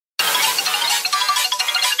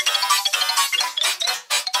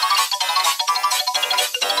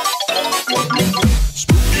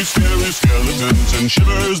skeletons and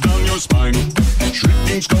shivers down your spine.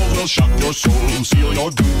 Shrieking skulls will shock your soul, seal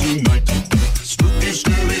your doom tonight. Spooky,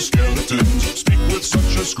 scary skeletons speak with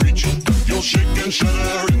such a screech. You'll shake and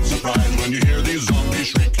shudder in surprise when you hear these zombies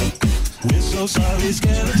shriek. We're so sorry,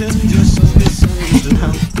 skeletons, you're so misunderstood.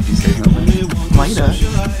 Might have.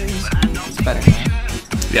 It's better.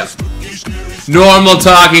 Yeah. Normal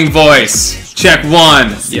talking voice. Check 1.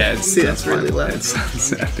 Yeah, that's really loud. I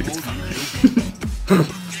think it's fine.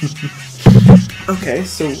 Okay,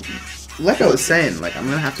 so like I was saying, like I'm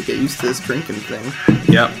gonna have to get used to this drinking thing.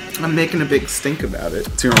 Yep. I'm making a big stink about it.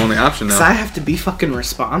 It's your only option now. 'Cause I have to be fucking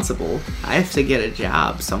responsible. I have to get a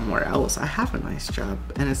job somewhere else. I have a nice job,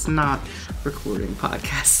 and it's not recording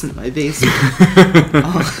podcasts in my basement.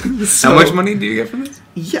 How much money do you get from this?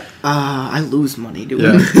 Yeah, I lose money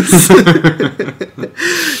doing this.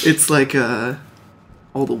 It's like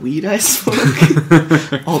all the weed I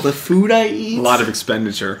smoke, all the food I eat. A lot of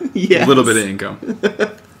expenditure. Yes. A little bit of income.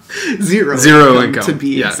 Zero income to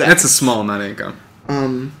be exact. That's a small amount of income.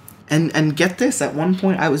 And get this, at one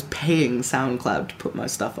point I was paying SoundCloud to put my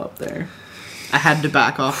stuff up there. I had to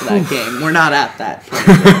back off of that game. We're not at that point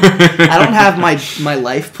yet. I don't have my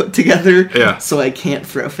life put together, so I can't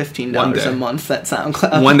throw $15 a month at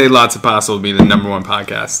SoundCloud. One day, Lots of Pasta will be the #1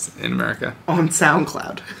 podcast in America. On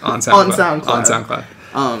SoundCloud. On SoundCloud.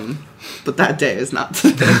 But that day is not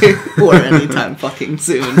today or anytime fucking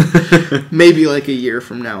soon. Maybe like a year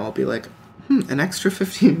from now I'll be like, an extra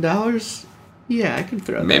 $15? Yeah, I can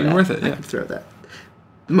throw that. Maybe worth it, yeah. I can throw that.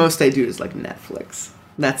 The most I do is like Netflix.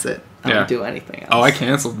 That's it. I don't do anything else. Oh, I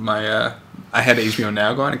canceled my, I had HBO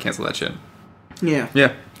Now going, I canceled that shit. Yeah.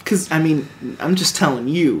 Yeah. Because, I mean, I'm just telling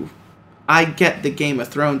you, I get the Game of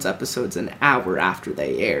Thrones episodes an hour after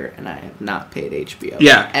they air, and I have not paid HBO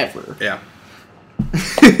ever. Yeah.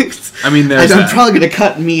 I mean, there's I'm probably going to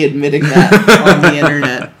cut me admitting that on the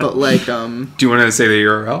internet, but like, Do you want to say the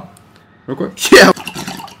URL real quick? Yeah.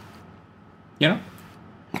 You know?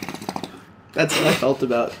 That's what I felt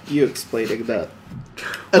about you explaining that.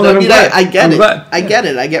 Well, I mean, I get I'm it. glad. I get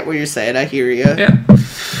it. I get what you're saying. I hear you. Yeah.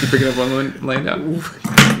 You picking up one laying down?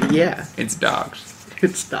 Yeah. It's dogs.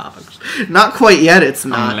 It's dogs. Not quite yet, it's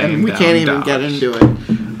not. And we can't even get into it.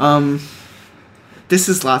 This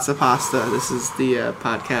is Lots of Pasta. This is the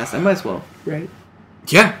podcast. I might as well, right?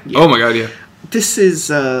 Yeah. Oh my god, yeah. This is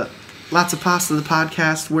Lots of Pasta, the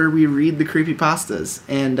podcast where we read the creepypastas.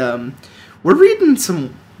 And we're reading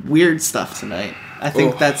some weird stuff tonight. I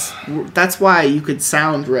think that's why you could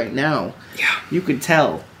sound right now. Yeah. You could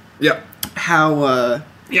tell. Yep. How,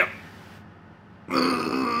 Yep.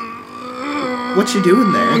 what you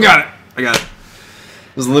doing there? I got it. I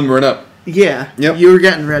was limbering up. Yeah. Yep. You were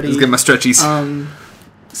getting ready. Let's get my stretchies.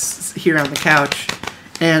 Here on the couch.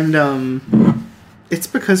 And, it's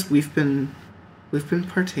because we've been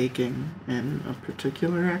partaking in a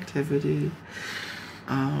particular activity,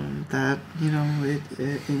 that, you know,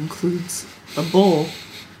 it includes a bowl.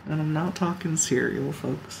 And I'm not talking cereal,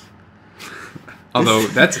 folks. Although,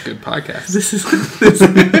 that's a good podcast. This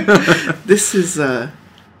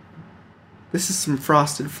is some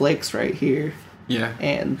Frosted Flakes right here. Yeah.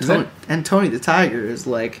 And Tony the Tiger is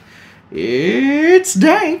like, it's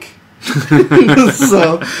dank.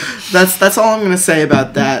 So that's all I'm gonna say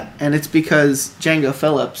about that. And it's because Django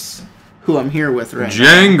Phillips, who I'm here with right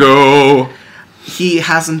now, he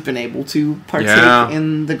hasn't been able to partake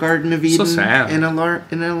in the Garden of Eden in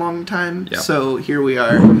a long time. Yep. So here we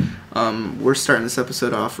are. We're starting this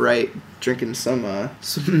episode off right, drinking some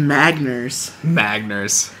Magners.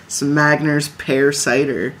 Some Magners pear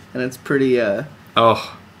cider, and it's pretty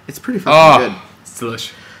it's pretty fucking good. It's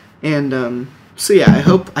delicious. And so yeah,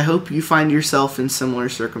 I hope you find yourself in similar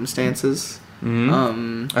circumstances.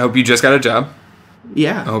 Mm-hmm. I hope you just got a job.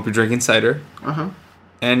 Yeah. I hope you're drinking cider.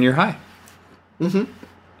 And you're high. Mm-hmm.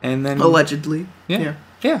 And then allegedly. Yeah.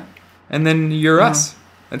 And then you're us.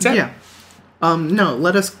 That's it. Yeah. No,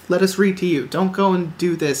 let us read to you. Don't go and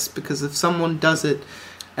do this, because if someone does it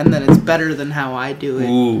and then it's better than how I do it.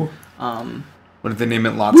 Ooh. What if they name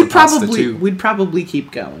it Lots of Pasta too? We'd probably keep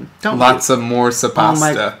going. Lots of more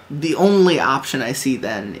pasta. The only option I see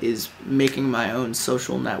then is making my own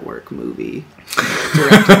Social Network movie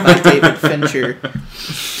directed by David Fincher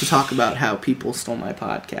to talk about how people stole my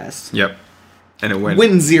podcast. Yep. And it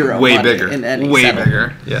win zero way money bigger. in any way settlement.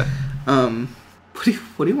 bigger. Yeah.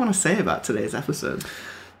 What do you want to say about today's episode?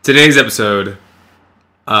 Today's episode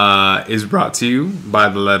is brought to you by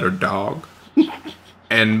the letter dog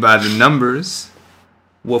and by the numbers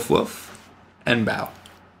woof woof and bow.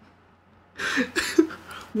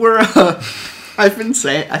 I've been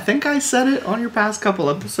saying, I think I said it on your past couple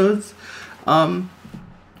episodes.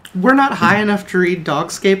 we're not high enough to read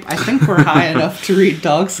Dogscape. I think we're high enough to read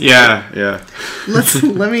Dogscape. Yeah.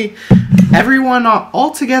 Let me, everyone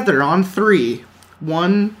all together on 3.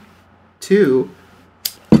 1, 2.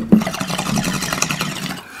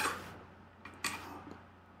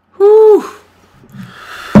 Whew.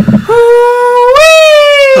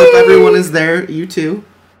 Hope everyone is there. You too.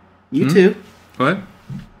 You too. What?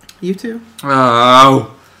 You too.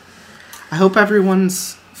 Oh. I hope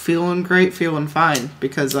everyone's feeling great, feeling fine,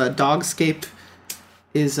 because Dogscape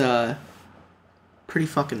is pretty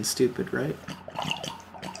fucking stupid, right?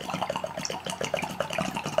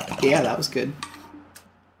 Yeah, that was good.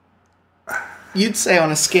 You'd say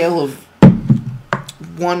on a scale of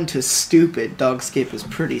 1 to stupid, Dogscape is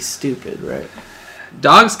pretty stupid, right?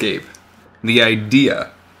 Dogscape, the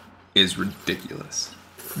idea is ridiculous.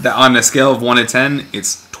 On a scale of 1 to 10,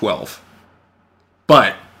 it's 12.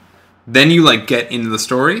 But then you get into the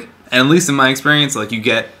story, and at least in my experience, you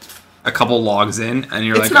get a couple logs in, and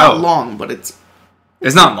you're it's not long, but it's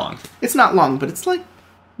not long. It's not long, but it's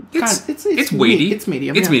it's weighty. It's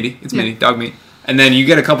medium. It's meaty. It's meaty. Dog meat. And then you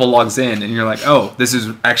get a couple logs in, and you're like, oh, this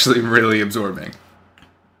is actually really absorbing.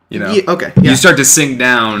 You know? Yeah, okay. Yeah. You start to sink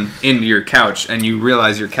down into your couch, and you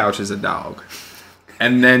realize your couch is a dog.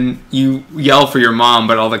 And then you yell for your mom,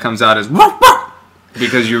 but all that comes out is woof, woof,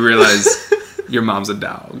 because you realize your mom's a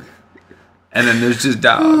dog. And then there's just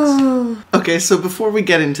dogs. Okay, so before we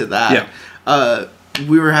get into that,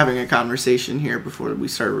 we were having a conversation here before we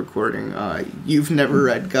started recording. You've never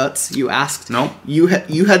read Guts. You asked. Nope. You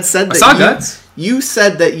had said that I saw Guts. You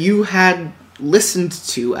said that you had listened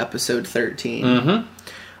to episode 13.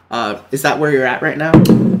 Mm-hmm. Is that where you're at right now?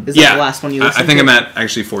 Is that the last one you listened to? I think I'm at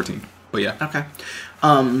actually 14. But yeah. Okay.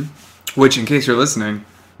 Which, in case you're listening,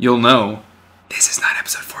 you'll know this is not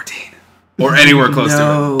episode 14. Or anywhere close to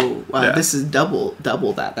it. No. This is double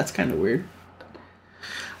that. That's kind of weird.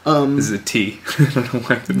 This is a T. I don't know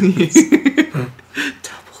what it means.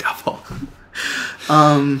 Double.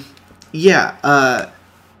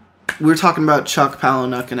 We were talking about Chuck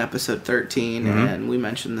Palahniuk in episode 13, mm-hmm. and we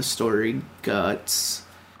mentioned the story Guts.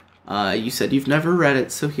 You said you've never read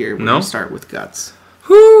it, so here, we're going to start with Guts.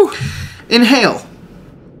 Whew. Inhale.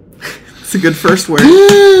 It's a good first word.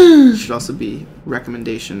 Should also be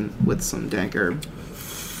recommendation with some dank herb.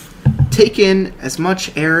 Take in as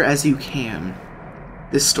much air as you can.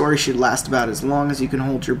 This story should last about as long as you can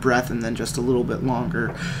hold your breath and then just a little bit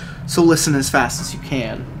longer. So listen as fast as you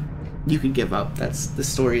can. You can give up. The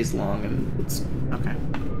story is long and it's okay.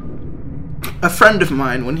 A friend of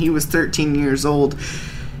mine, when he was 13 years old,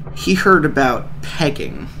 he heard about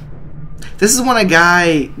pegging. This is when a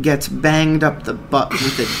guy gets banged up the butt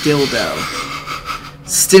with a dildo.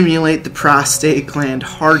 Stimulate the prostate gland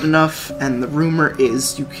hard enough, and the rumor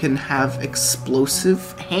is you can have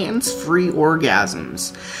explosive, hands-free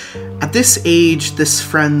orgasms. At this age, this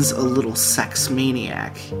friend's a little sex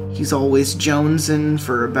maniac. He's always jonesing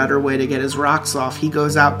for a better way to get his rocks off. He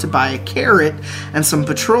goes out to buy a carrot and some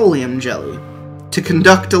petroleum jelly to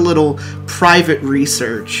conduct a little private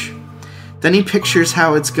research. Then he pictures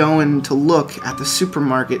how it's going to look at the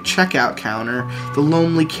supermarket checkout counter, the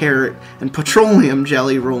lonely carrot and petroleum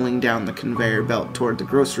jelly rolling down the conveyor belt toward the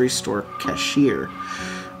grocery store cashier.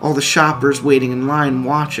 All the shoppers waiting in line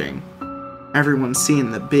watching. Everyone's seeing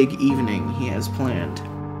the big evening he has planned.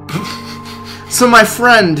 So my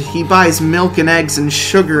friend, he buys milk and eggs and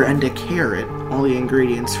sugar and a carrot, all the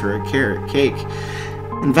ingredients for a carrot cake,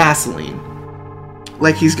 and Vaseline.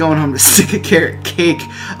 Like he's going home to stick a carrot cake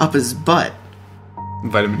up his butt.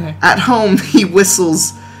 Vitamin A. At home, he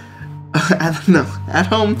whistles... At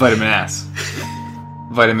home... Vitamin ass.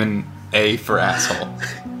 Vitamin A for asshole.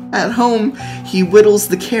 At home, he whittles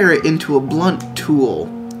the carrot into a blunt tool.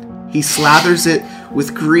 He slathers it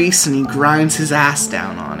with grease and he grinds his ass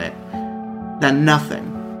down on it. Then nothing.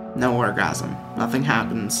 No orgasm. Nothing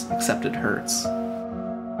happens, except it hurts.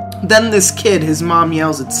 Then this kid, his mom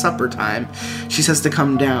yells at supper time. She says to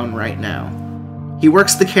come down right now. He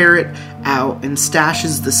works the carrot out and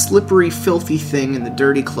stashes the slippery, filthy thing in the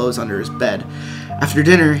dirty clothes under his bed. After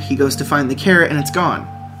dinner, he goes to find the carrot and it's gone.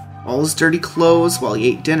 All his dirty clothes. While he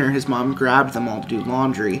ate dinner, his mom grabbed them all to do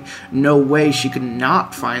laundry. No way she could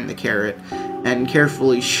not find the carrot, and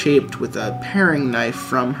carefully shaped with a paring knife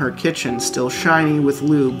from her kitchen, still shiny with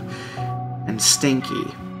lube and stinky.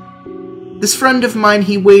 This friend of mine,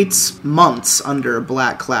 he waits months under a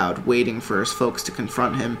black cloud, waiting for his folks to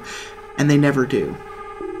confront him, and they never do.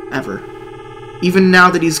 Ever. Even now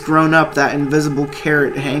that he's grown up, that invisible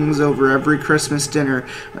carrot hangs over every Christmas dinner,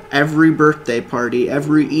 every birthday party,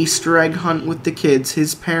 every Easter egg hunt with the kids,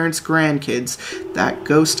 his parents' grandkids. That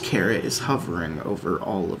ghost carrot is hovering over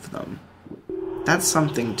all of them. That's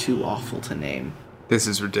something too awful to name. This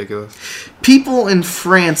is ridiculous. People in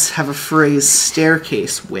France have a phrase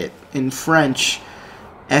staircase wit. In French,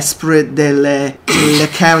 esprit de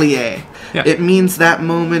l'escalier. Yeah. It means that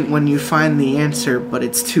moment when you find the answer, but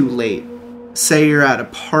it's too late. Say you're at a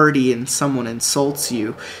party and someone insults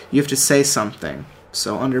you. You have to say something.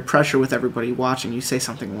 So under pressure with everybody watching, you say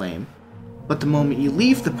something lame. But the moment you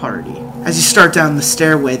leave the party, as you start down the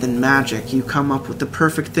stairway, then magic, you come up with the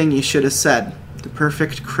perfect thing you should have said. The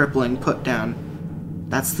perfect crippling put down.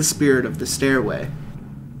 That's the spirit of the stairway.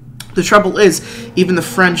 The trouble is, even the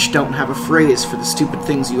French don't have a phrase for the stupid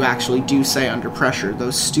things you actually do say under pressure,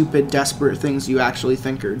 those stupid, desperate things you actually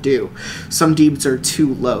think or do. Some deeds are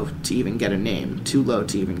too low to even get a name, too low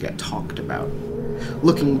to even get talked about.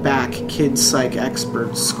 Looking back, kids psych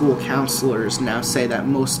experts, school counselors now say that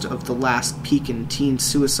most of the last peak in teen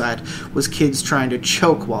suicide was kids trying to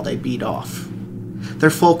choke while they beat off.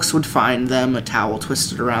 Their folks would find them, a towel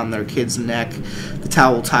twisted around their kid's neck, the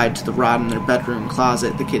towel tied to the rod in their bedroom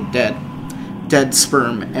closet, the kid dead. Dead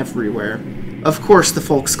sperm everywhere. Of course, the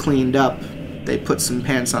folks cleaned up. They put some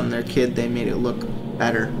pants on their kid, they made it look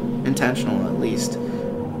better. Intentional, at least.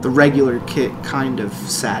 The regular kind of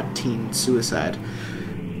sad teen suicide.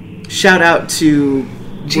 Shout out to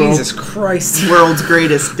Jesus Christ. World's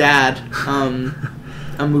Greatest Dad,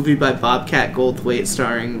 a movie by Bobcat Goldthwait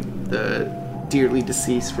starring the dearly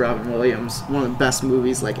deceased Robin Williams. One of the best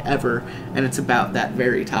movies ever, and it's about that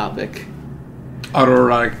very topic.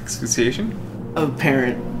 Autoerotic asphyxiation? A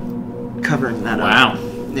parent covering that up.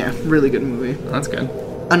 Wow. Yeah, really good movie. That's good.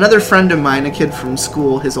 Another friend of mine, a kid from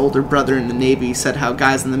school, his older brother in the Navy, said how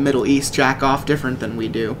guys in the Middle East jack off different than we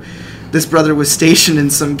do. This brother was stationed in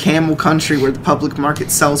some camel country where the public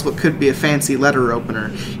market sells what could be a fancy letter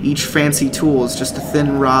opener. Each fancy tool is just a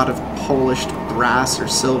thin rod of polished brass or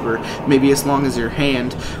silver, maybe as long as your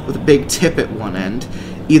hand, with a big tip at one end.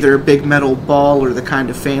 Either a big metal ball or the kind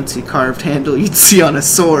of fancy carved handle you'd see on a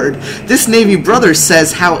sword. This Navy brother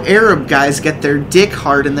says how Arab guys get their dick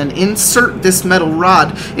hard and then insert this metal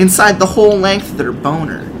rod inside the whole length of their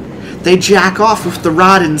boner. They jack off with the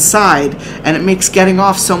rod inside, and it makes getting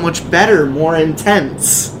off so much better, more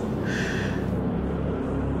intense.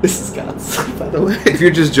 This is Scott's, by the way. If you're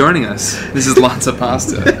just joining us, this is Lots of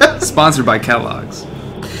Pasta, sponsored by Kellogg's.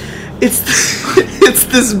 It's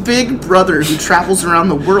this big brother who travels around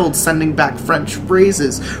the world sending back French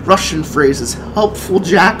phrases, Russian phrases, helpful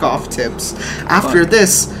jack-off tips. After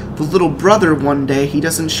this, the little brother one day, he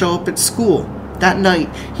doesn't show up at school. That night,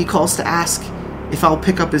 he calls to ask if I'll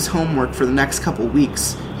pick up his homework for the next couple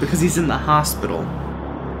weeks, because he's in the hospital.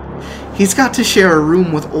 He's got to share a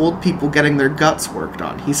room with old people getting their guts worked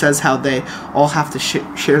on. He says how they all have to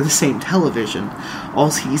share the same television.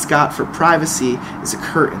 All he's got for privacy is a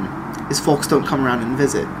curtain. His folks don't come around and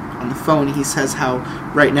visit. On the phone, he says how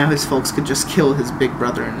right now his folks could just kill his big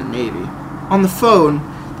brother in the Navy. On the phone,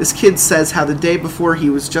 this kid says how the day before he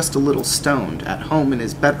was just a little stoned. At home in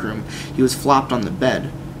his bedroom, he was flopped on the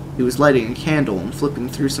bed. He was lighting a candle and flipping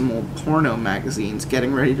through some old porno magazines,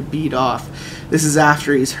 getting ready to beat off. This is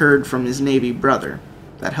after he's heard from his Navy brother.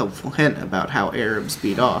 That helpful hint about how Arabs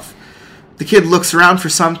beat off. The kid looks around for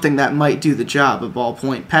something that might do the job. A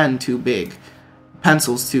ballpoint pen too big.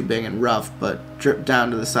 Pencil's too big and rough, but dripped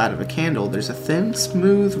down to the side of a candle, there's a thin,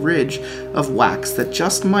 smooth ridge of wax that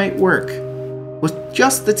just might work. With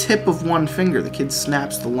just the tip of one finger, the kid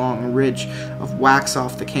snaps the long ridge of wax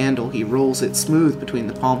off the candle. He rolls it smooth between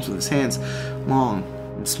the palms of his hands, long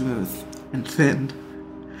and smooth and thin.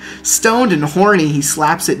 Stoned and horny, he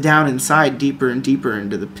slaps it down inside, deeper and deeper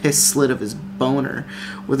into the piss slit of his boner,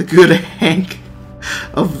 with a good hank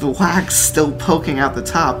of the wax still poking out the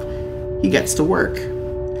top. He gets to work.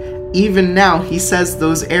 Even now, he says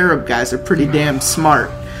those Arab guys are pretty damn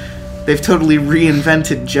smart. They've totally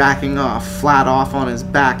reinvented jacking off, flat off on his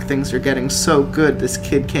back. Things are getting so good, this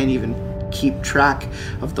kid can't even keep track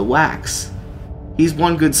of the wax. He's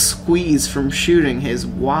one good squeeze from shooting his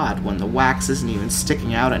wad when the wax isn't even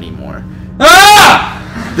sticking out anymore.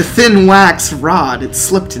 Ah! The thin wax rod, it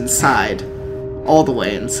slipped inside. All the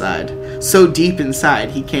way inside. So deep inside,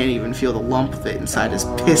 he can't even feel the lump of it inside his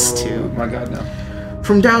piss tube. Oh my god, no.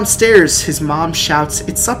 From downstairs, his mom shouts,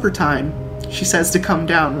 "It's supper time." She says to come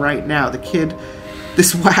down right now. The kid,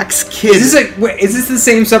 this wax kid... Is this the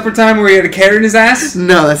same supper time where he had a carrot in his ass?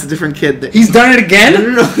 No, that's a different kid. He's done it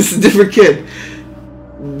again? No, this is a different kid.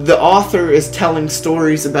 The author is telling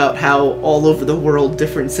stories about how all over the world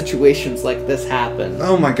different situations like this happen.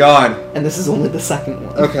 Oh my god. And this is only the second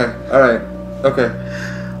one. Okay, alright. Okay.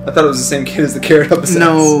 I thought it was the same kid as the carrot up his ass.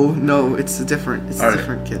 No, it's a different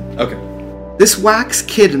kid. Okay. This wax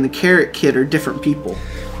kid and the carrot kid are different people.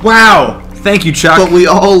 Wow! Thank you, Chuck. But we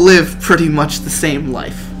all live pretty much the same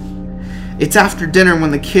life. It's after dinner when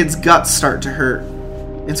the kid's guts start to hurt.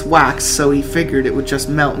 It's wax, so he figured it would just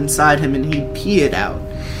melt inside him and he'd pee it out.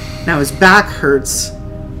 Now his back hurts,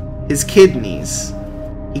 his kidneys.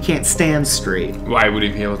 He can't stand straight. Why would he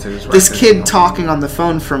be able to? This kid talking on the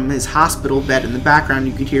phone from his hospital bed. In the background,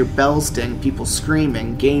 you could hear bells ding, people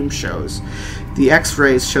screaming, game shows. The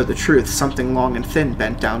x-rays show the truth. Something long and thin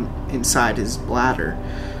bent down inside his bladder.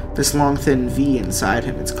 This long, thin V inside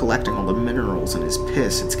him, it's collecting all the minerals in his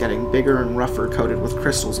piss. It's getting bigger and rougher, coated with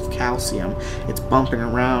crystals of calcium. It's bumping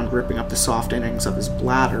around, ripping up the soft innings of his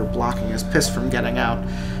bladder, blocking his piss from getting out.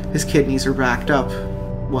 His kidneys are backed up.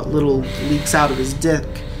 What little leaks out of his dick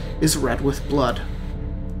is red with blood.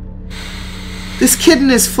 This kid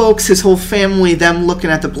and his folks, his whole family, them looking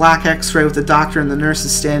at the black x-ray with the doctor and the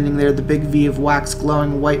nurses standing there, the big V of wax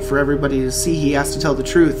glowing white for everybody to see. He has to tell the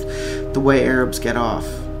truth, the way Arabs get off.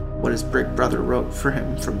 What his big brother wrote for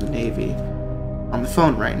him from the Navy. On the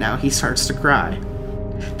phone right now, he starts to cry.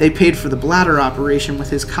 They paid for the bladder operation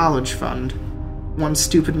with his college fund. One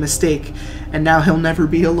stupid mistake, and now he'll never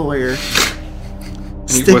be a lawyer.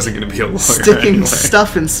 He wasn't going to be a lawyer Sticking anyway.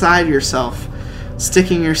 stuff inside yourself.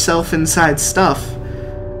 Sticking yourself inside stuff.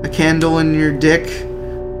 A candle in your dick,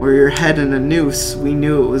 or your head in a noose. We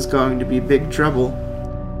knew it was going to be big trouble.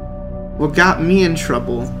 What got me in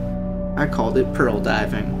trouble, I called it pearl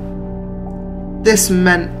diving. This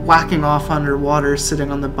meant whacking off underwater,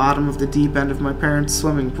 sitting on the bottom of the deep end of my parents'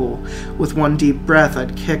 swimming pool. With one deep breath,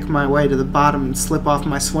 I'd kick my way to the bottom and slip off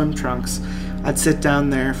my swim trunks. I'd sit down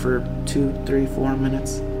there for 2, 3, 4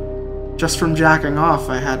 minutes. Just from jacking off,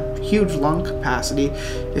 I had huge lung capacity.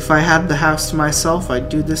 If I had the house to myself, I'd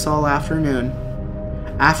do this all afternoon.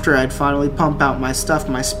 After I'd finally pump out my stuff,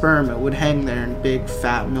 my sperm, it would hang there in big,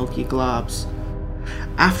 fat, milky globs.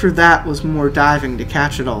 After that was more diving to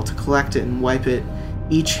catch it all, to collect it and wipe it,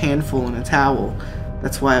 each handful in a towel.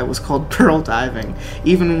 That's why it was called pearl diving.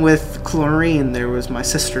 Even with chlorine, there was my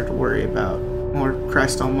sister to worry about. Or,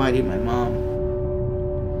 Christ almighty, my mom.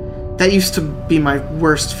 That used to be my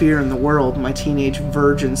worst fear in the world, my teenage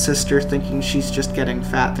virgin sister thinking she's just getting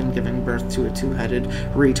fat and giving birth to a two-headed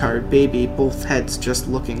retard baby, both heads just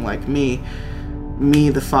looking like me.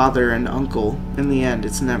 Me, the father, and uncle. In the end,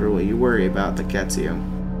 it's never what you worry about that gets you.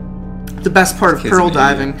 The best part of pearl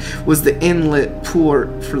diving was the inlet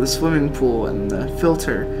port for the swimming pool and the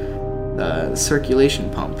filter, the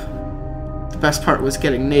circulation pump. The best part was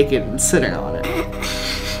getting naked and sitting on it.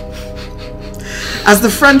 As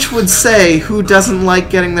the French would say, who doesn't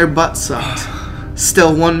like getting their butt sucked?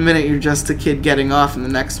 Still, 1 minute you're just a kid getting off, and the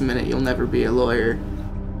next minute you'll never be a lawyer.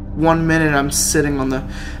 1 minute I'm sitting on the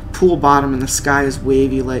pool bottom and the sky is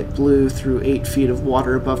wavy light blue through 8 feet of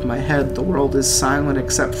water above my head. The world is silent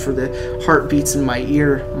except for the heartbeats in my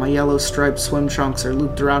ear. My yellow striped swim trunks are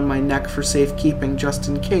looped around my neck for safekeeping, just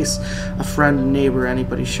in case a friend, neighbor,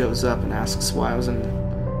 anybody shows up and asks why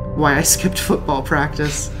I skipped football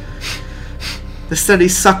practice. The steady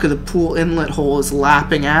suck of the pool inlet hole is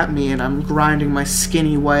lapping at me, and I'm grinding my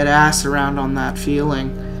skinny white ass around on that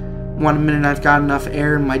feeling. 1 minute I've got enough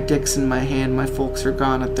air and my dick's in my hand, my folks are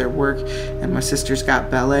gone at their work, and my sister's got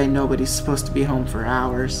ballet, nobody's supposed to be home for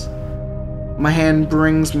hours. My hand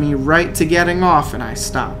brings me right to getting off, and I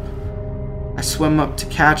stop. I swim up to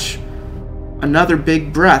catch another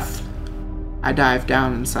big breath. I dive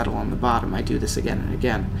down and settle on the bottom. I do this again and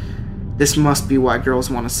again. This must be why girls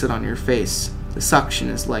want to sit on your face. The suction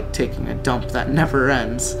is like taking a dump that never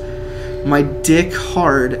ends. My dick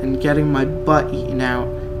hard and getting my butt eaten out.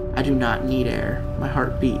 I do not need air. My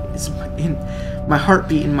heartbeat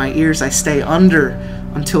in my ears. I stay under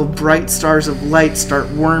until bright stars of light start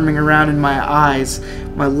worming around in my eyes.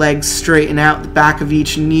 My legs straighten out, the back of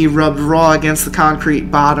each knee rubbed raw against the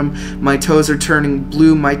concrete bottom. My toes are turning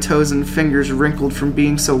blue, my toes and fingers wrinkled from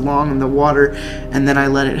being so long in the water, and then I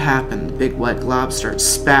let it happen. The big white glob starts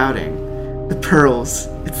spouting. The pearls.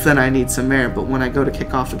 It's then I need some air, but when I go to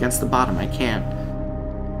kick off against the bottom, I can't.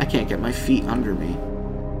 I can't get my feet under me.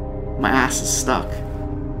 My ass is stuck.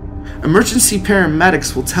 Emergency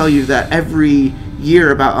paramedics will tell you that every year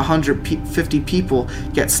about 150 people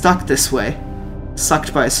get stuck this way,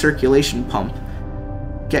 sucked by a circulation pump.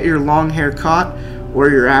 Get your long hair caught, or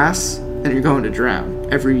your ass, and you're going to drown.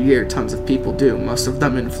 Every year, tons of people do, most of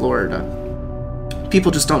them in Florida.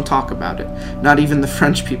 People just don't talk about it. Not even the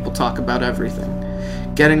French people talk about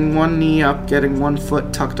everything. Getting one knee up, getting one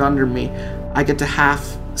foot tucked under me, I get to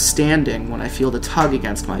half standing when I feel the tug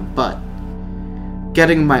against my butt.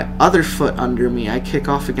 Getting my other foot under me, I kick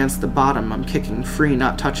off against the bottom. I'm kicking free,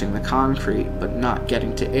 not touching the concrete, but not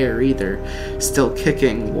getting to air either. Still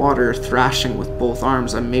kicking, water thrashing with both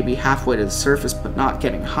arms. I'm maybe halfway to the surface, but not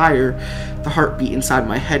getting higher. The heartbeat inside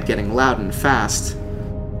my head getting loud and fast.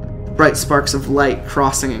 Bright sparks of light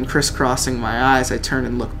crossing and crisscrossing my eyes. I turn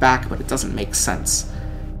and look back, but it doesn't make sense.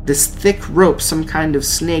 This thick rope, some kind of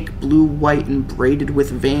snake, blue, white, and braided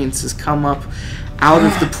with veins, has come up out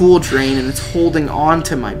of the pool drain, and it's holding on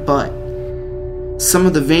to my butt. Some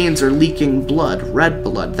of the veins are leaking blood, red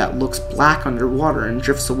blood that looks black underwater and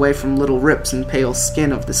drifts away from little rips and pale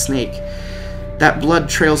skin of the snake. That blood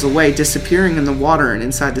trails away, disappearing in the water, and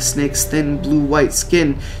inside the snake's thin blue-white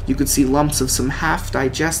skin, you could see lumps of some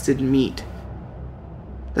half-digested meat.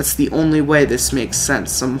 That's the only way this makes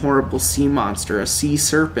sense. Some horrible sea monster, a sea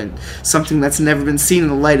serpent, something that's never been seen in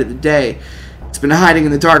the light of the day. It's been hiding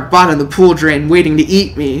in the dark bottom of the pool drain, waiting to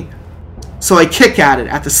eat me. So I kick at it,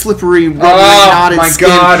 at the slippery, rubbery, knotted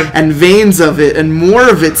skin and veins of it, and more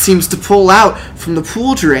of it seems to pull out from the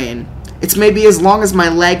pool drain. It's maybe as long as my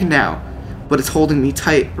leg now, but it's holding me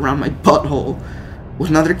tight around my butthole. With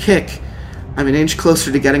another kick, I'm an inch closer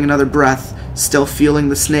to getting another breath, still feeling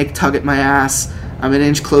the snake tug at my ass. I'm an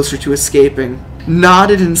inch closer to escaping.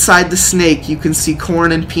 Knotted inside the snake, you can see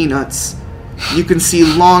corn and peanuts. You can see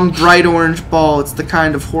long, bright orange ball. It's the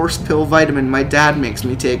kind of horse pill vitamin my dad makes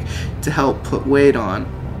me take to help put weight on,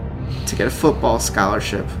 to get a football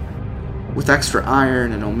scholarship, with extra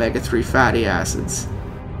iron and omega-3 fatty acids.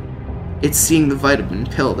 It's seeing the vitamin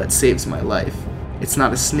pill that saves my life. It's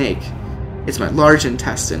not a snake. It's my large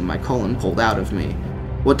intestine, my colon pulled out of me,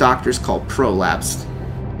 what doctors call prolapsed.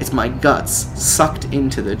 It's my guts sucked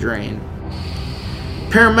into the drain.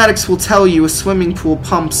 Paramedics will tell you a swimming pool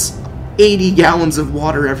pumps 80 gallons of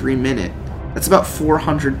water every minute. That's about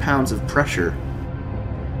 400 pounds of pressure.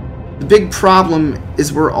 The big problem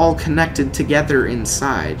is we're all connected together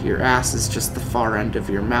inside. Your ass is just the far end of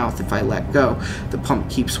your mouth. If I let go, the pump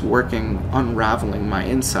keeps working, unraveling my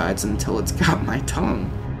insides until it's got my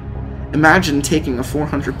tongue. Imagine taking a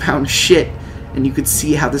 400-pound shit, and you could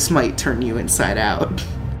see how this might turn you inside out.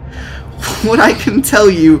 What I can tell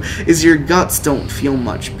you is your guts don't feel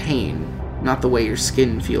much pain. Not the way your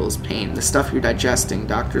skin feels pain. The stuff you're digesting,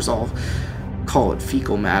 doctors all call it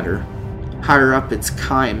fecal matter. Higher up, it's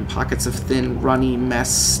chyme, pockets of thin, runny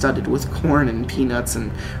mess studded with corn and peanuts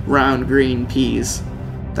and round green peas.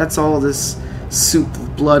 That's all this soup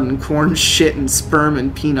of blood and corn shit and sperm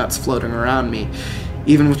and peanuts floating around me.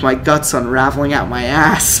 Even with my guts unraveling out my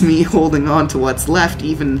ass, me holding on to what's left,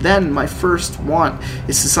 even then my first want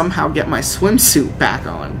is to somehow get my swimsuit back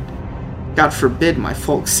on. God forbid my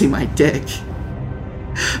folks see my dick.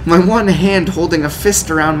 My one hand holding a fist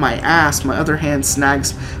around my ass, my other hand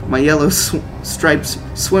snags my yellow striped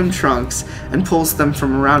swim trunks and pulls them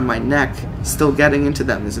from around my neck. Still getting into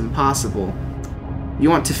them is impossible. You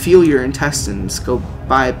want to feel your intestines, go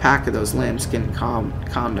buy a pack of those lambskin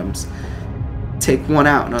condoms. Take one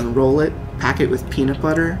out and unroll it, pack it with peanut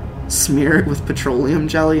butter, smear it with petroleum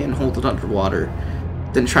jelly, and hold it underwater.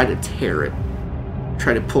 Then try to tear it.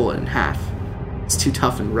 Try to pull it in half. It's too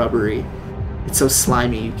tough and rubbery. It's so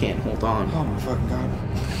slimy you can't hold on. Oh my fucking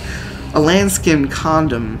god. A lambskin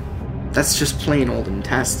condom, that's just plain old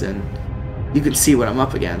intestine. You can see what I'm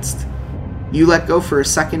up against. You let go for a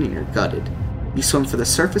second and you're gutted. You swim for the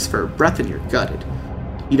surface for a breath and you're gutted.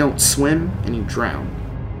 You don't swim and you drown.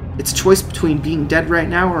 It's a choice between being dead right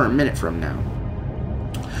now or a minute from now.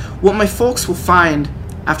 What my folks will find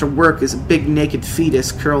after work is a big naked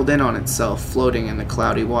fetus curled in on itself, floating in the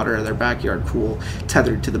cloudy water of their backyard pool,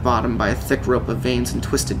 tethered to the bottom by a thick rope of veins and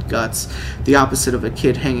twisted guts, the opposite of a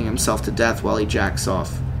kid hanging himself to death while he jacks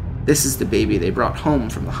off. This is the baby they brought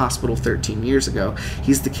home from the hospital 13 years ago.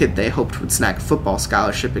 He's the kid they hoped would snag a football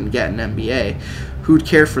scholarship and get an MBA. Who'd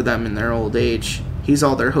care for them in their old age? He's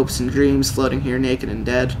all their hopes and dreams, floating here naked and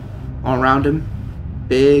dead. All around him,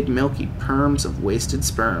 big milky perms of wasted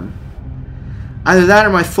sperm. Either that or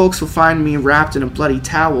my folks will find me wrapped in a bloody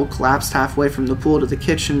towel, collapsed halfway from the pool to the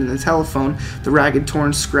kitchen and the telephone, the ragged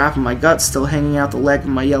torn scrap of my guts still hanging out the leg of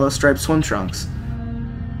my yellow striped swim trunks.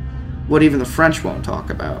 What even the French won't talk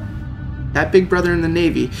about. That big brother in the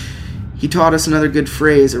Navy, he taught us another good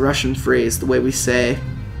phrase, a Russian phrase, the way we say,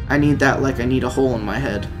 I need that like I need a hole in my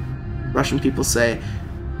head. Russian people say,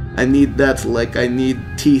 I need that like I need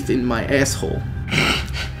teeth in my asshole.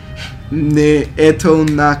 Ne eto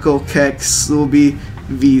nako kek subi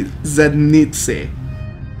vi zednice.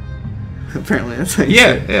 Apparently that's how you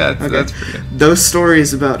say it. Yeah, that's pretty good. Those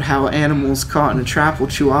stories about how animals caught in a trap will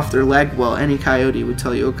chew off their leg, while any coyote would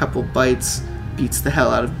tell you a couple bites beats the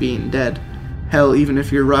hell out of being dead. Hell, even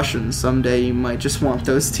if you're Russian, someday you might just want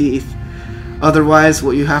those teeth. Otherwise,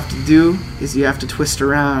 what you have to do is you have to twist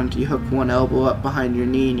around. You hook one elbow up behind your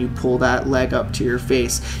knee and you pull that leg up to your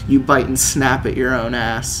face. You bite and snap at your own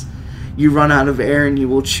ass. You run out of air and you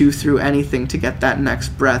will chew through anything to get that next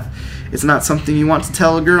breath. It's not something you want to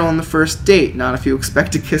tell a girl on the first date, not if you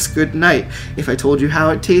expect to kiss goodnight. If I told you how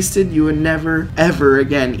it tasted, you would never, ever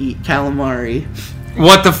again eat calamari.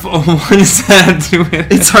 What does that do with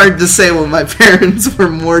it? It's hard to say what my parents were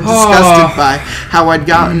more disgusted by. How I'd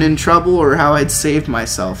gotten in trouble or how I'd saved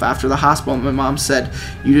myself. After the hospital, my mom said,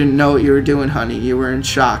 "You didn't know what you were doing, honey. You were in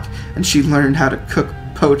shock." And she learned how to cook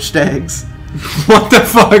poached eggs. What the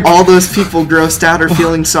fuck? All those people grossed out are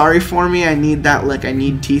feeling sorry for me. I need that like I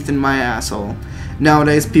need teeth in my asshole.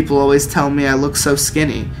 Nowadays, people always tell me I look so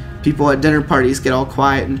skinny. People at dinner parties get all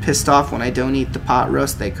quiet and pissed off when I don't eat the pot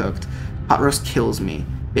roast they cooked. Pot roast kills me.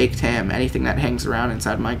 Baked ham, anything that hangs around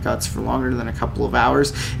inside my guts for longer than a couple of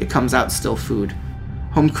hours, it comes out still food.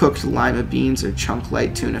 Home-cooked lima beans or chunk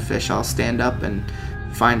light tuna fish, I'll stand up and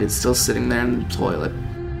find it still sitting there in the toilet.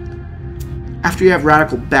 After you have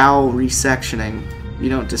radical bowel resectioning, you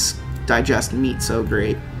don't digest meat so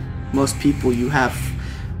great. Most people, you have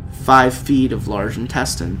 5 feet of large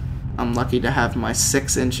intestine. I'm lucky to have my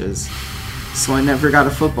 6 inches. So I never got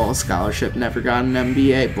a football scholarship, never got an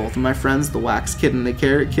MBA. Both of my friends, the wax kid and the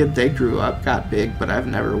carrot kid, they grew up, got big, but I've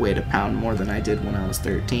never weighed a pound more than I did when I was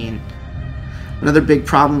 13. Another big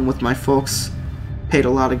problem with my folks, paid a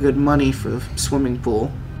lot of good money for the swimming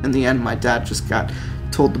pool. In the end, my dad just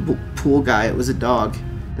told the pool guy it was a dog.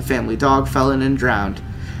 The family dog fell in and drowned.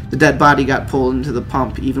 The dead body got pulled into the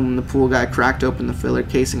pump, even when the pool guy cracked open the filler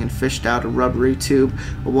casing and fished out a rubbery tube,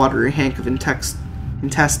 a watery hank of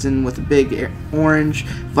intestine with a big orange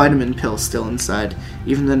vitamin pill still inside.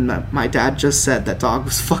 Even then, my dad just said that dog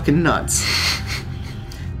was fucking nuts.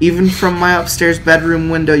 Even from my upstairs bedroom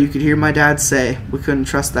window, you could hear my dad say, "We couldn't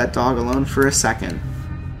trust that dog alone for a second."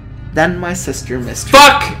 Then my sister missed her.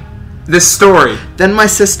 Fuck this story. Then my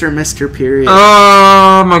sister missed her period.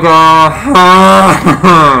 Oh my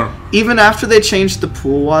god. Even after they changed the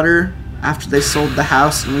pool water, after they sold the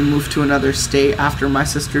house and we moved to another state after my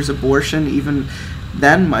sister's abortion, even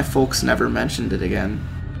then my folks never mentioned it again.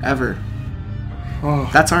 Ever. Oh.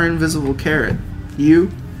 That's our invisible carrot. You?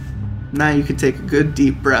 Now you can take a good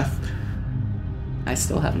deep breath. I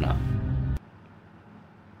still have not.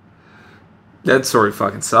 That story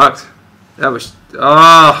fucking sucked. That was...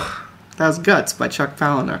 Oh. That was Guts by Chuck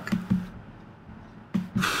Palahniuk.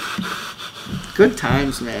 Good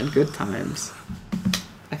times, man. Good times.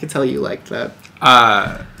 I could tell you liked that.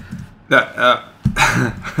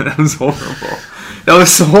 That was horrible. That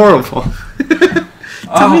was so horrible.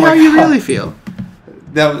 Tell me how you really feel.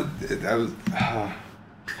 That was.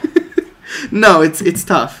 No, it's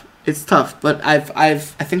tough. It's tough, but I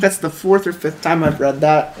think that's the 4th or 5th time I've read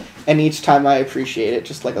that, and each time I appreciate it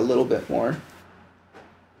just like a little bit more.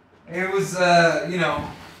 It was,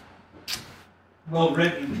 well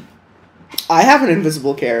written. I have an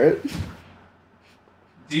invisible carrot.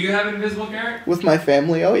 Do you have an invisible carrot? With my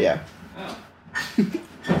family, oh yeah. Oh.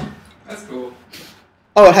 That's cool.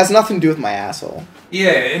 Oh, it has nothing to do with my asshole.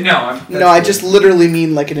 Yeah, no. No, I just literally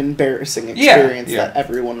mean like an embarrassing experience that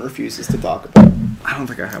everyone refuses to talk about. I don't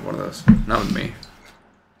think I have one of those. Not with me.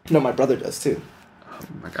 No, my brother does too. Oh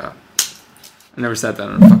my god. I never sat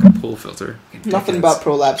down in a fucking pool filter. Nothing about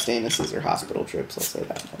prolapsed anuses or hospital trips, I'll say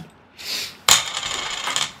that one.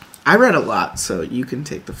 I read a lot, so you can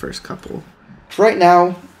take the first couple. Right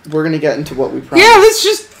now, we're going to get into what we promised. Yeah, let's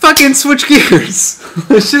just fucking switch gears.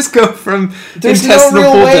 Let's just go from There's no intestinal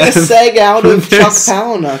real pool way to death seg out of this. Chuck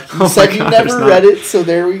Palahniuk. You Oh said my you God, never there's not. read it, so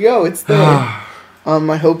there we go. It's there.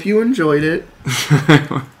 I hope you enjoyed it.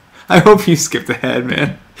 I hope you skipped ahead,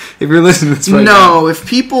 man. If you're listening to this right now. No, if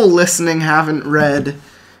people listening haven't read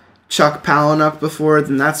Chuck Palahniuk before,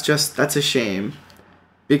 then that's a shame.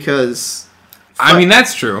 Because... I mean,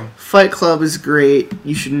 that's true. Fight Club is great.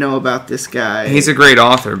 You should know about this guy. He's a great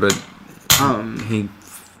author, but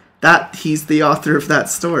he's the author of that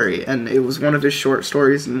story, and it was one of his short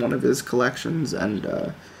stories in one of his collections, and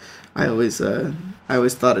I always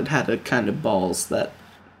thought it had a kind of balls that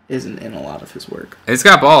isn't in a lot of his work. It's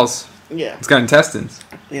got balls. Yeah. It's got intestines.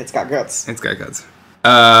 Yeah, it's got guts. It's got guts.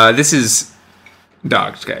 This is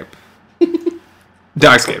Dogscape.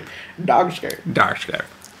 Dogscape. Dogscape. Dogscape.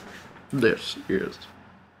 This is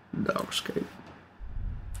Dogscape.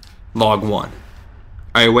 Log 1.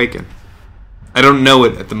 I awaken. I don't know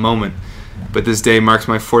it at the moment, but this day marks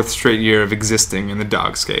my 4th straight year of existing in the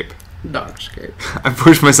Dogscape. Dogscape. I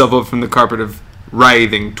push myself up from the carpet of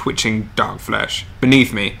writhing, twitching dog flesh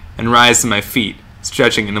beneath me and rise to my feet,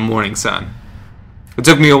 stretching in the morning sun. It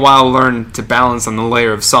took me a while to learn to balance on the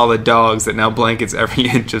layer of solid dogs that now blankets every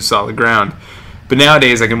inch of solid ground. But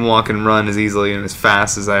nowadays I can walk and run as easily and as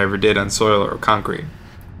fast as I ever did on soil or concrete.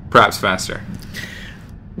 Perhaps faster.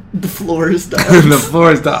 The floor is dogs. The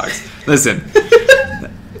floor is dogs. Listen.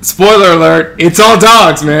 Spoiler alert, it's all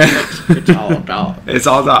dogs, man. It's all dogs. It's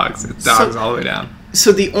all dogs. It's dogs all the way down.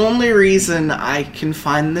 So the only reason I can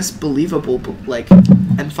find this believable,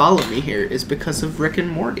 and follow me here, is because of Rick and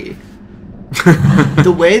Morty.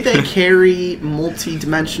 The way they carry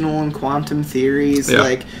multi-dimensional and quantum theories,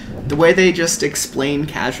 the way they just explain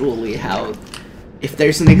casually how if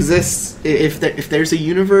there's a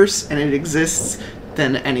universe and it exists,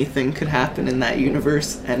 then anything could happen in that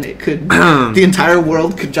universe, and it could the entire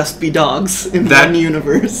world could just be dogs in one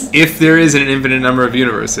universe. If there is an infinite number of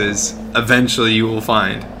universes, eventually you will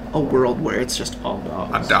find a world where it's just all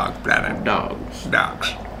dogs. A dog planet.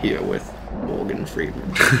 Dogs. Here with Morgan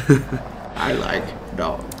Freeman. I like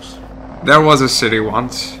dogs. There was a city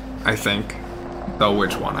once, I think. Though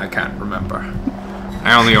which one, I can't remember.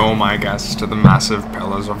 I only owe my guess to the massive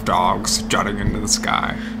pillars of dogs jutting into the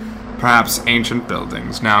sky. Perhaps ancient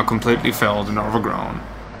buildings now completely filled and overgrown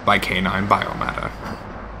by canine biomatter.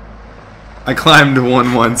 I climbed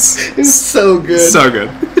one once. It's so good. So good.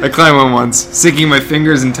 I climbed one once, sinking my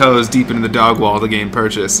fingers and toes deep into the dog wall to gain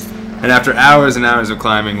purchase. And after hours and hours of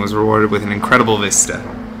climbing, was rewarded with an incredible vista.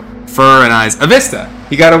 Fur and eyes. A vista!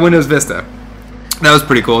 He got a Windows Vista. That was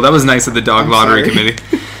pretty cool. That was nice of the dog lottery committee.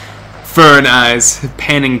 Fur and eyes,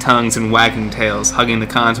 panning tongues and wagging tails, hugging the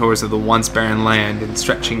contours of the once barren land and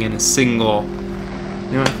stretching in a single...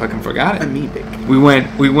 You know what? I fucking forgot it. Amoebic.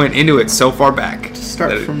 We went into it so far back.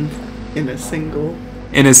 Start from in a single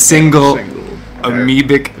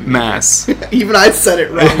amoebic mass. Even I said it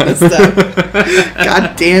wrong this time.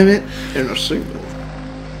 God damn it. In a single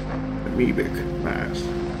amoebic mass.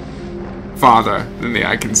 Farther than the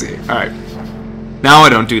eye can see. Alright. Now I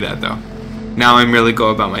don't do that though. Now I merely go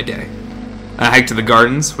about my day. I hike to the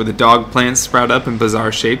gardens, where the dog plants sprout up in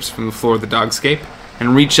bizarre shapes from the floor of the dogscape,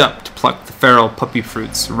 and reach up to pluck the feral puppy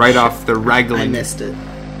fruits right off the raggling... I missed it.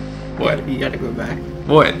 What? You gotta go back.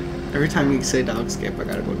 What? Every time you say dogscape, I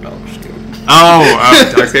gotta go dogscape.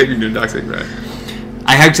 Oh, dogscape, you can do dogscape, right.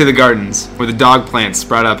 I hike to the gardens, where the dog plants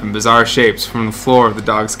sprout up in bizarre shapes from the floor of the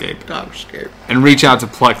dogscape, and reach out to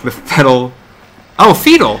pluck the fetal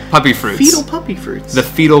puppy fruits. Fetal puppy fruits. The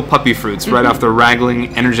fetal puppy fruits right off the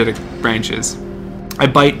raggling, energetic branches. I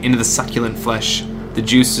bite into the succulent flesh. The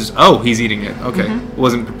juices... Oh, he's eating it. Okay.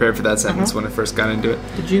 Wasn't prepared for that sentence when I first got into it.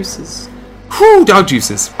 The juices. Whew, dog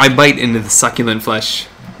juices. I bite into the succulent flesh.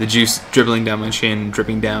 The juice dribbling down my chin,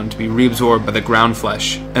 dripping down to be reabsorbed by the ground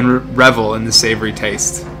flesh, and revel in the savory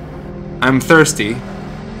taste. I'm thirsty,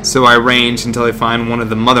 so I range until I find one of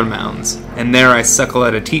the mother mounds, and there I suckle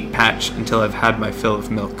at a teat patch until I've had my fill of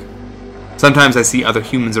milk. Sometimes I see other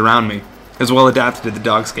humans around me, as well adapted to the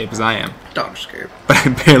dogscape as I am. Dogscape. But I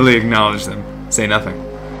barely acknowledge them, say nothing.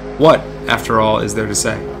 What, after all, is there to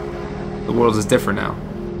say? The world is different now.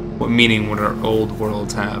 What meaning would our old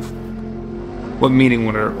worlds have? What meaning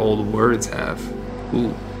would our old words have?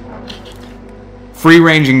 Ooh.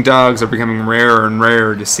 Free-ranging dogs are becoming rarer and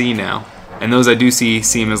rarer to see now, and those I do see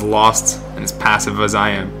seem as lost and as passive as I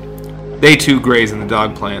am. They too graze in the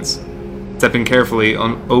dog plants, stepping carefully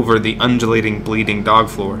over the undulating, bleeding dog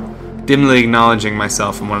floor, dimly acknowledging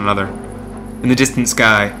myself and one another. In the distant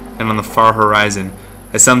sky and on the far horizon,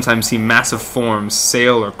 I sometimes see massive forms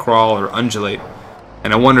sail or crawl or undulate,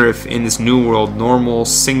 and I wonder if in this new world normal,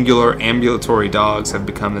 singular, ambulatory dogs have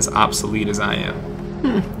become as obsolete as I am.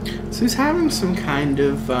 So he's having some kind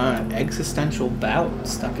of existential doubt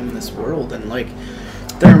stuck in this world, and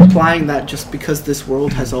they're implying that just because this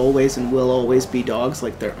world has always and will always be dogs,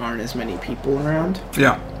 there aren't as many people around.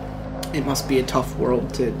 Yeah. It must be a tough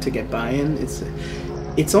world to get by in.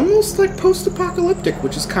 It's almost like post-apocalyptic,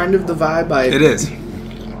 which is kind of the vibe It is.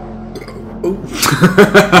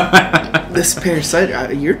 This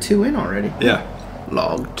parasite, you're 2 in already. Yeah.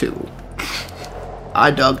 Log 2. I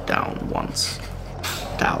dug down once.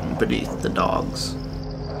 Down beneath the dogs.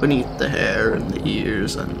 Beneath the hair and the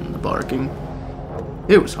ears and the barking.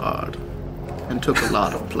 It was hard. And took a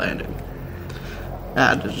lot of planning. I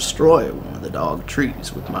had to destroy one of the dog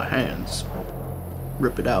trees with my hands.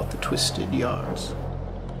 Rip it out the twisted yards.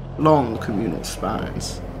 Long communal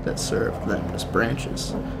spines that served them as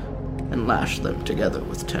branches. And lash them together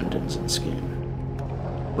with tendons and skin.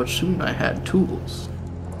 But soon I had tools.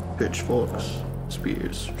 Pitchforks,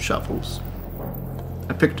 spears, shovels.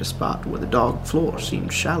 I picked a spot where the dog floor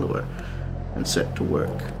seemed shallower and set to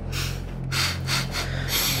work.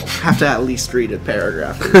 Have to at least read a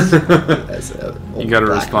paragraph as a you gotta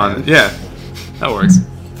respond. Yeah. That works.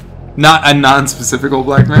 Not a non-specific old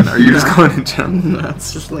black man? Are you just going in general? No,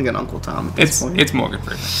 it's just like an Uncle Tom at this point. It's Morgan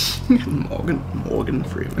Freeman. Morgan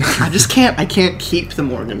Freeman. I can't keep the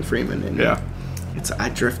Morgan Freeman in. Yeah. I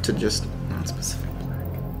drift to just non-specific black.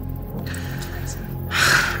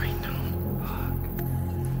 I know.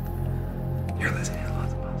 You're listening to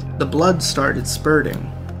lots of positive. The blood started spurting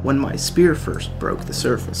when my spear first broke the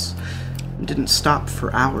surface, and didn't stop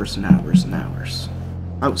for hours and hours and hours.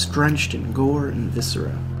 I was drenched in gore and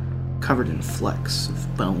viscera, covered in flecks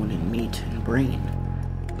of bone and meat and brain.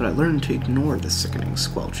 But I learned to ignore the sickening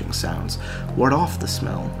squelching sounds, ward off the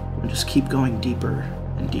smell, and just keep going deeper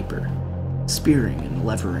and deeper, spearing and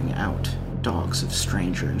levering out dogs of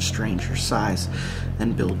stranger and stranger size,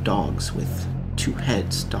 then build dogs with 2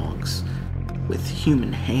 heads, dogs with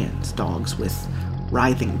human hands, dogs with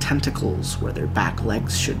writhing tentacles where their back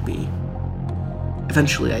legs should be.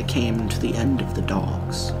 Eventually I came to the end of the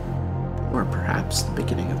dogs, or perhaps the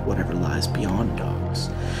beginning of whatever lies beyond dogs,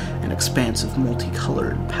 an expanse of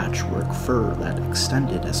multicolored patchwork fur that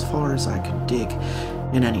extended as far as I could dig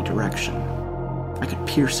in any direction. I could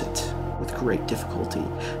pierce it with great difficulty,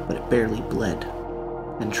 but it barely bled,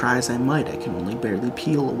 and try as I might, I can only barely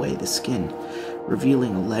peel away the skin,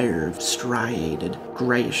 revealing a layer of striated,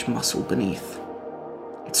 grayish muscle beneath.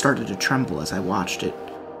 It started to tremble as I watched it,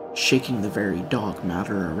 shaking the very dog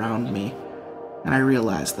matter around me, and I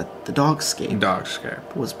realized that the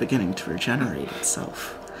Dogscape was beginning to regenerate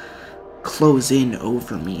itself. Close in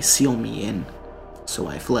over me, seal me in. So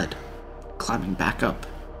I fled, climbing back up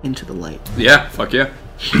into the light. Yeah, fuck yeah.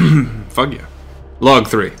 Fuck yeah. Log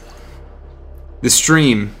 3. The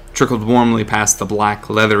stream trickled warmly past the black,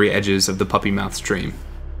 leathery edges of the puppy-mouth stream.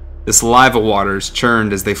 The saliva waters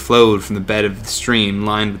churned as they flowed from the bed of the stream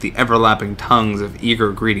lined with the everlapping tongues of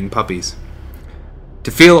eager greeting puppies.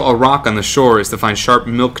 To feel a rock on the shore is to find sharp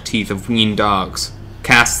milk teeth of weaned dogs,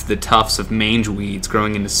 cast to the tufts of mange weeds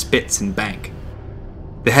growing into spits and bank.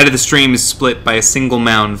 The head of the stream is split by a single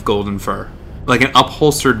mound of golden fur, like an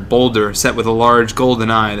upholstered boulder set with a large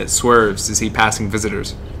golden eye that swerves to see passing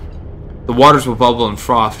visitors. The waters will bubble and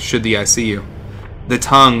froth should the eye see you, the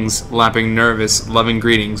tongues lapping nervous, loving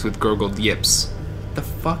greetings with gurgled yips. The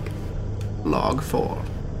fuck? Log 4.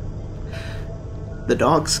 The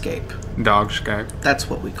Dogscape. Dogscape. That's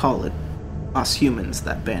what we call it. Us humans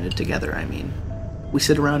that banded together, I mean. We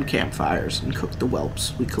sit around campfires and cook the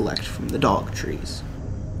whelps we collect from the dog trees.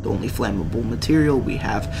 The only flammable material we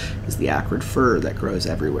have is the acrid fur that grows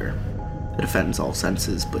everywhere. It offends all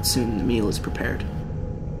senses, but soon the meal is prepared.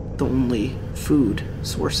 The only food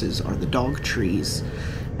sources are the dog trees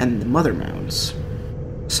and the mother mounds.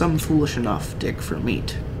 Some foolish enough dig for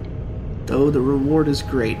meat. Though the reward is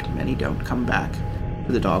great, many don't come back,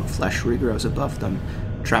 for the dog flesh regrows above them,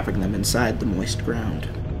 trapping them inside the moist ground.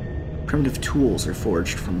 Primitive tools are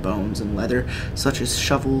forged from bones and leather, such as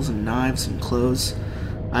shovels and knives and clothes.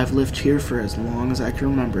 I've lived here for as long as I can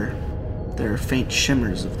remember. There are faint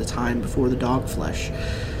shimmers of the time before the dog flesh.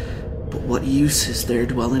 But what use is there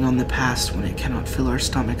dwelling on the past when it cannot fill our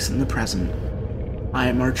stomachs in the present? I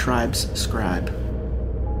am our tribe's scribe.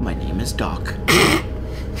 My name is Doc.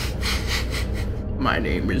 My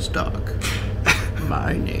name is Doc.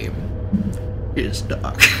 My name is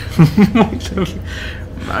Doc.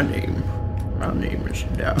 My name is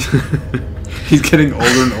Doc. He's getting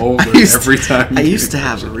older and older every time. I used to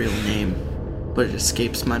have a real name, but it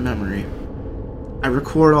escapes my memory. I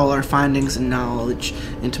record all our findings and knowledge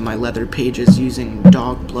into my leather pages using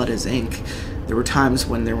dog blood as ink. There were times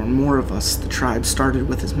when there were more of us. The tribe started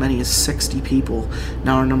with as many as 60 people.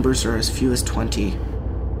 Now our numbers are as few as 20.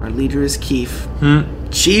 Our leader is Keef.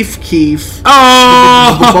 Chief Keef.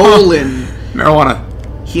 Oh! Bolin. Marijuana.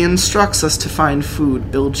 He instructs us to find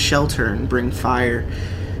food, build shelter, and bring fire.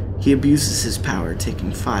 He abuses his power,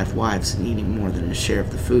 taking 5 wives and eating more than his share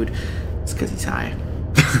of the food. It's because he's high.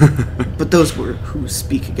 But those who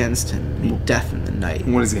speak against him meet death in the night.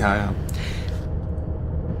 What is he high on?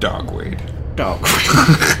 Dogweed.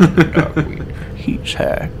 Dogweed. He's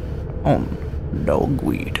high on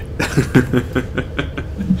dogweed.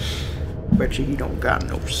 Bet you he don't got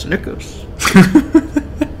no Snickers.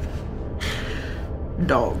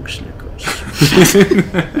 Dog Snickers.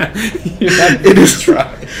 It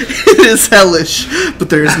is hellish, but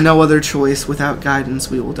there is no other choice. Without guidance,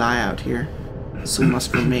 we will die out here. So we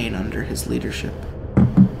must remain under his leadership.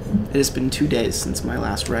 It has been 2 days since my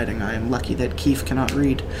last writing. I am lucky that Keef cannot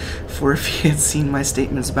read, for if he had seen my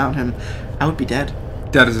statements about him, I would be dead.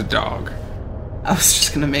 Dead as a dog. I was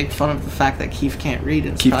just gonna make fun of the fact that Keef can't read.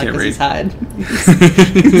 It's Keef probably can't because read.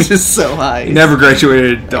 he's high. He's just so high. He never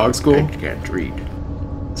graduated dog school, I can't read.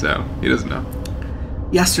 so he doesn't know.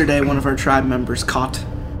 Yesterday, one of our tribe members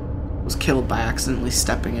was killed by accidentally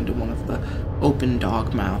stepping into one of the open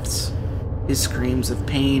dog mouths. His screams of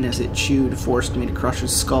pain as it chewed forced me to crush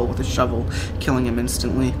his skull with a shovel, killing him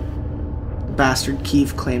instantly. The bastard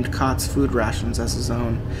Keith claimed Kott's food rations as his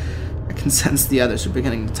own. I can sense the others are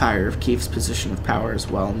beginning to tire of Keith's position of power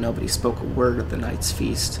as well. Nobody spoke a word at the night's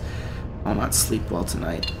feast. I'll not sleep well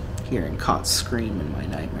tonight, hearing Kott scream in my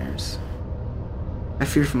nightmares. I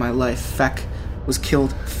fear for my life. Feck was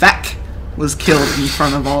killed in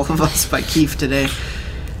front of all of us by Keith today.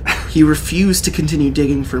 He refused to continue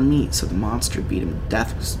digging for meat, so the monster beat him to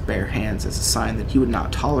death with his bare hands as a sign that he would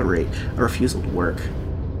not tolerate a refusal to work.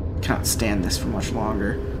 I cannot stand this for much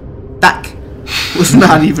longer. Feck was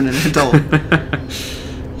not even an adult.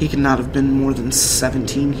 He could not have been more than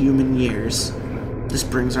 17 human years. This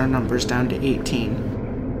brings our numbers down to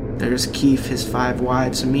 18. There's Keith, his 5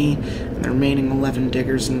 wives, me, and the remaining 11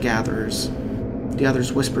 diggers and gatherers. The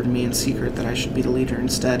others whispered to me in secret that I should be the leader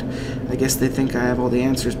instead. I guess they think I have all the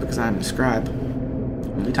answers because I'm a scribe.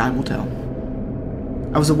 Only time will tell.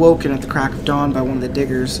 I was awoken at the crack of dawn by one of the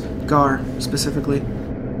diggers, Gar, specifically.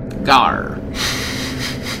 Gar.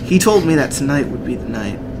 He told me that tonight would be the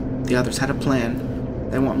night. The others had a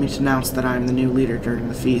plan. They want me to announce that I am the new leader during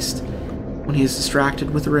the feast. When he is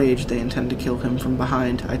distracted with rage, they intend to kill him from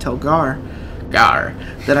behind. I tell Gar,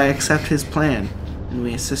 that I accept his plan, and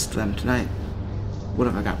we assist them tonight. What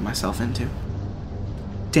have I gotten myself into?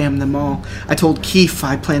 Damn them all. I told Keith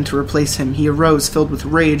I planned to replace him. He arose, filled with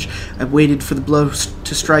rage. I waited for the blow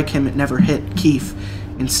to strike him. It never hit Keith.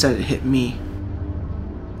 Instead, it hit me.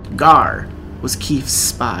 Gar was Keith's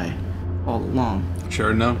spy all along.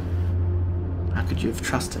 Sure, no. How could you have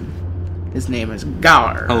trusted him? His name is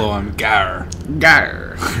Gar. Hello, I'm Gar.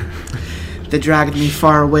 Gar. They dragged me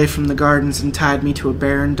far away from the gardens and tied me to a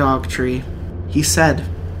barren dog tree. He said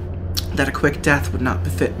that a quick death would not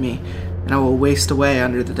befit me, and I will waste away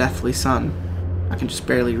under the deathly sun. I can just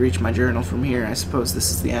barely reach my journal from here. I suppose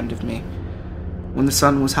this is the end of me. When the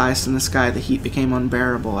sun was highest in the sky, the heat became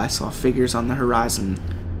unbearable. I saw figures on the horizon.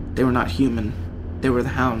 They were not human. They were the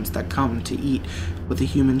hounds that come to eat what the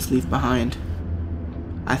humans leave behind.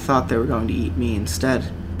 I thought they were going to eat me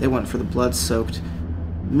instead. They went for the blood-soaked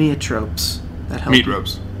meatropes that helped. Meat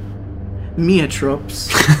ropes. Meatropes.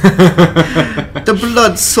 The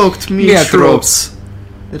blood-soaked meatropes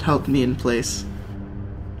that helped me in place.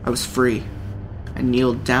 I was free. I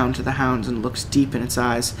kneeled down to the hounds and looked deep in its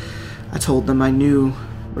eyes. I told them I knew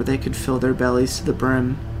where they could fill their bellies to the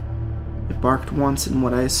brim. It barked once in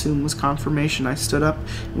what I assumed was confirmation. I stood up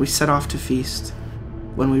and we set off to feast.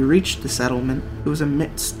 When we reached the settlement, it was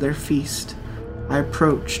amidst their feast. I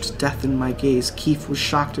approached, death in my gaze. Keith was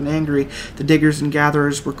shocked and angry. The diggers and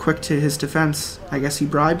gatherers were quick to his defense. I guess he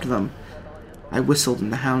bribed them. I whistled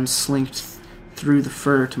and the hounds slinked through the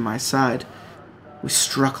fur to my side. We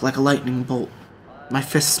struck like a lightning bolt. My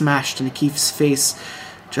fist smashed into Keith's face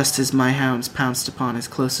just as my hounds pounced upon his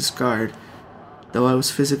closest guard. Though I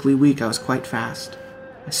was physically weak, I was quite fast.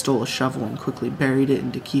 I stole a shovel and quickly buried it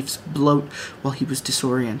into Keith's bloat while he was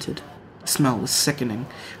disoriented. The smell was sickening,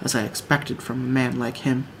 as I expected from a man like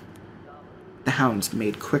him. The hounds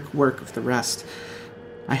made quick work of the rest.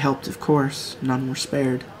 I helped, of course. None were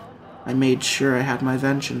spared. I made sure I had my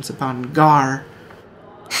vengeance upon Gar.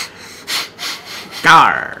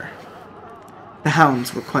 Gar! The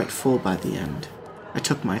hounds were quite full by the end. I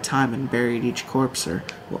took my time and buried each corpse, or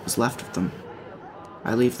what was left of them.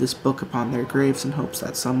 I leave this book upon their graves in hopes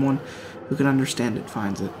that someone who can understand it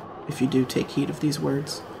finds it, if you do take heed of these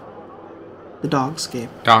words. The Dogscape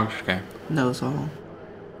knows all,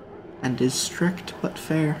 and is strict but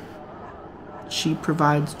fair. She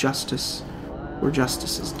provides justice where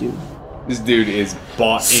justice is due. This dude is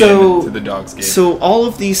bought into the Dogscape. So all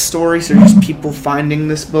of these stories are just people finding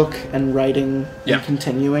this book and writing and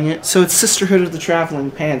continuing it. So it's Sisterhood of the Traveling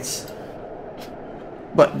Pants,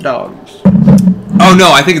 but dogs. Oh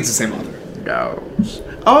no, I think it's the same author. Dogs.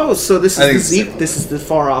 Oh, so this is the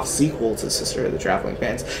far off sequel to Sisterhood of the Traveling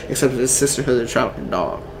Pants, except it's Sisterhood of the Traveling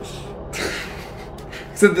Dogs.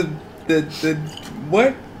 So the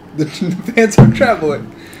what? The pants are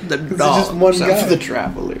traveling. The dogs just one guy. of the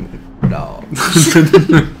traveling dogs.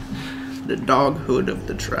 The doghood of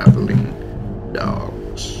the traveling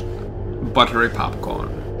dogs. Buttery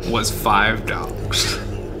popcorn was $5.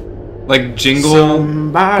 Like jingle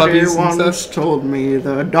Somebody puppies and once stuff. told me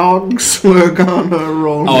the dogs were gonna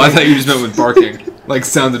roll. Oh, I thought you just meant with barking, like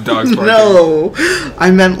sounds of dogs barking. No, I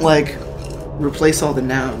meant like Replace all the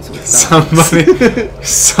nouns with dogs.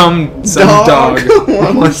 Some dog.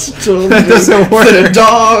 Once told me That doesn't work. that a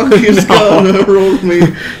dog is gonna roll me.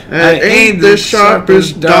 I ain't the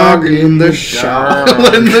sharpest dog in the shop.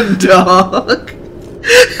 And the dog.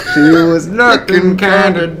 She was looking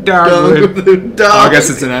kind of dog. Dog. I guess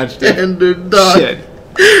it's an adjective. And the dog. Shit.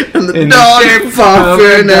 And the In the dog shape of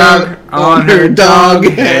popping a out dog on her dog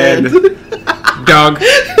head. Dog.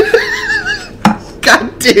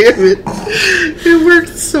 God damn it. It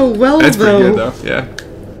worked so well, That's though. pretty good, though. Yeah.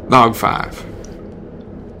 Dog 5.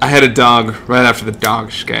 I had a dog right after the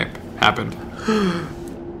Dogscape happened.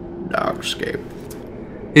 Dogscape.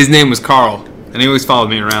 His name was Carl, and he always followed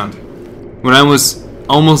me around. When I was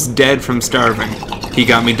almost dead from starving, he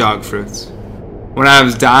got me dog fruits. When I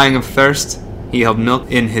was dying of thirst, he held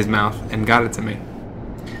milk in his mouth and got it to me.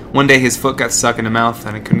 One day his foot got stuck in the mouth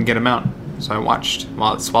and I couldn't get him out, so I watched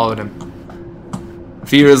while it swallowed him. A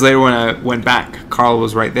few years later when I went back, Carl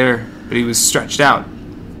was right there, but he was stretched out.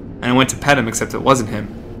 And I went to pet him except it wasn't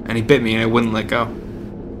him, and he bit me and I wouldn't let go.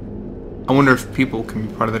 I wonder if people can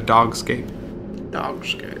be part of the Dogscape.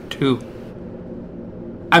 Dogscape. Too.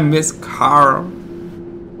 I miss Carl.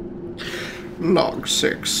 Log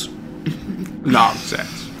 6. Log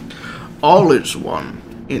 6. All is one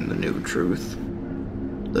in the new truth.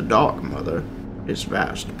 The dog mother is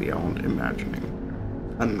vast beyond imagining,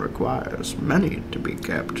 and requires many to be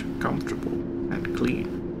kept comfortable and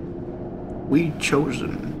clean. We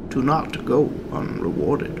chosen to not go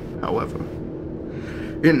unrewarded, however.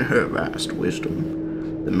 In her vast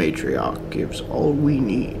wisdom, the matriarch gives all we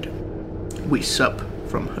need. We sup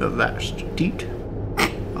from her vast teat,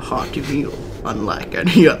 a hearty meal unlike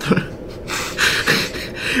any other.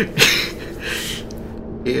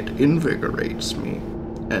 It invigorates me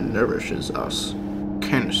and nourishes us,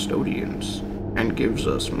 custodians, and gives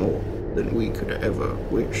us more than we could ever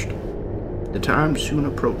wished. The time soon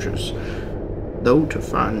approaches, though to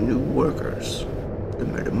find new workers. The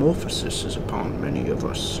metamorphosis is upon many of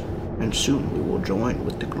us, and soon we will join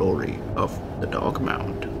with the glory of the dog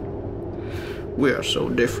mound. We are so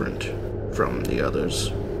different from the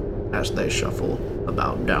others, as they shuffle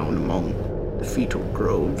about down among the fetal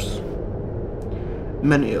groves.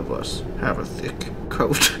 Many of us have a thick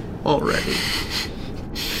coat already.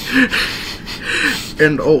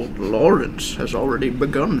 And old Lawrence has already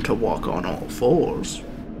begun to walk on all fours.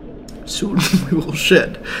 Soon we will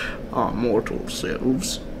shed our mortal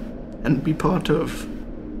selves and be part of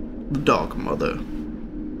the dog mother.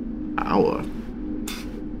 Our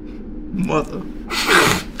mother.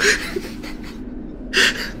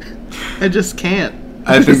 I just can't.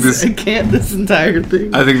 I can't this entire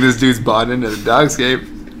thing. I think this dude's bought into the Dogscape.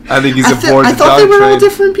 I think he's aboard the dog I thought they were all trade.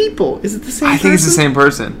 different people. Is it the same person? I think it's the same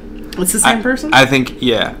person. It's the same person? I think,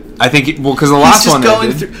 yeah. I think, because the last one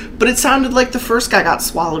ended. But it sounded like the first guy got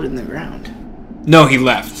swallowed in the ground. No, he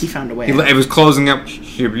left. He found a way out. It was closing up.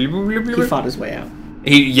 He fought his way out.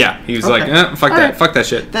 He was like, fuck that. Right. Fuck that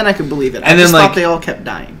shit. Then I could believe it. And I just thought they all kept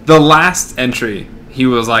dying. The last entry, he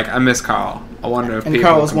was like, I miss Carl. I wonder if people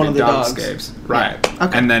Carl was can one be of the dogs. Dogscapes. Right. Yeah.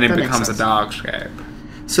 Okay. And then it That becomes a makes sense. Dogscape.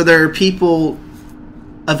 So there are people...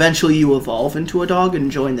 Eventually you evolve into a dog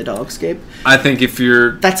and join the Dogscape. I think if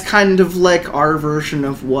you're... That's kind of like our version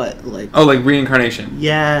of what? Like reincarnation.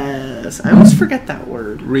 Yes. I always forget that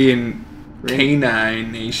word.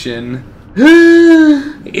 Canine-nation.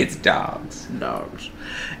 It's dogs. Dogs.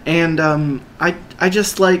 And I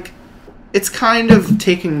just like... It's kind of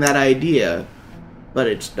taking that idea, but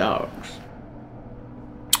it's dogs.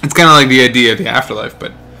 It's kind of like the idea of the afterlife,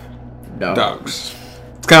 but dogs.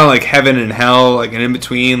 It's kind of like heaven and hell, like an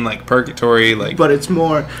in-between, like purgatory, like... But it's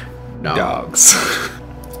more... Dogs.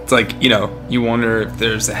 It's like, you wonder if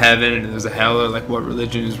there's a heaven and there's a hell, or like what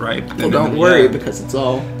religion is right. But well, don't worry, because it's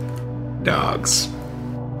all... Dogs.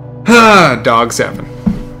 Dog 7.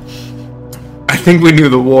 I think we knew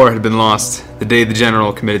the war had been lost the day the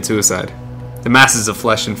general committed suicide. The masses of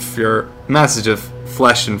flesh and fur... The masses of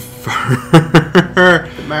flesh and fur.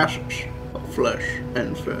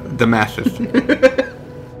 The masses.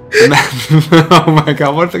 Oh my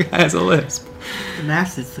god, what if the guy has a lisp? The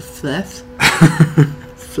masses of flesh.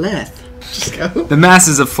 Flesh. Just go. The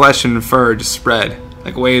masses of flesh and fur just spread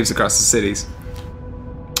like waves across the cities.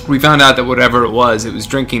 We found out that whatever it was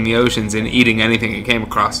drinking the oceans and eating anything it came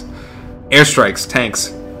across. Airstrikes, tanks,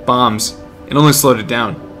 bombs. It only slowed it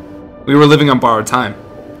down. We were living on borrowed time.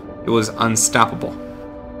 It was unstoppable.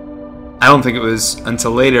 I don't think it was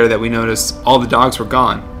until later that we noticed all the dogs were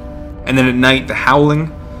gone. And then at night, the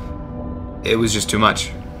howling, it was just too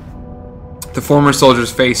much. The former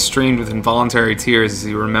soldier's face streamed with involuntary tears as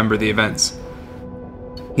he remembered the events.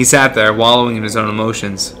 He sat there, wallowing in his own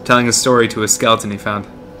emotions, telling a story to a skeleton he found.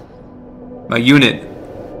 My unit,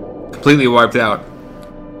 completely wiped out.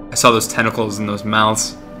 I saw those tentacles and those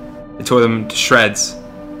mouths. They tore them to shreds.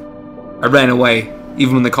 I ran away,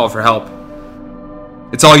 even when they called for help.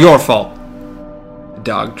 It's all your fault. The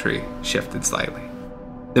dog tree shifted slightly.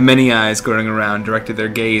 The many eyes glowing around directed their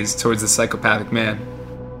gaze towards the psychopathic man.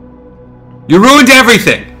 You ruined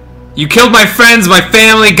everything! You killed my friends, my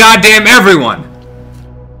family, goddamn everyone!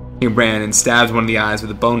 He ran and stabbed one of the eyes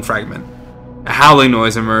with a bone fragment. A howling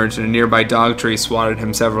noise emerged and a nearby dog tree swatted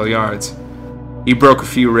him several yards. He broke a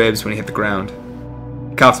few ribs when he hit the ground.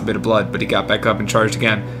 He coughed a bit of blood, but he got back up and charged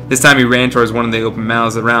again. This time he ran towards one of the open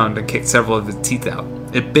mouths around and kicked several of his teeth out.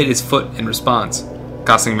 It bit his foot in response,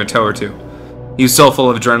 costing him a toe or two. He was so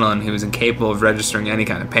full of adrenaline he was incapable of registering any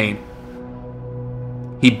kind of pain.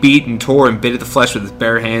 He beat and tore and bit at the flesh with his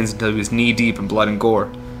bare hands until he was knee-deep in blood and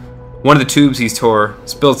gore. One of the tubes he tore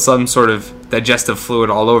spilled some sort of digestive fluid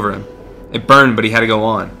all over him. It burned, but he had to go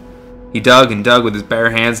on. He dug and dug with his bare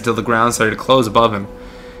hands until the ground started to close above him.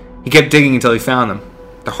 He kept digging until he found them,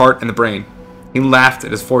 the heart and the brain. He laughed at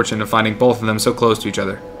his fortune of finding both of them so close to each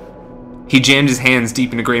other. He jammed his hands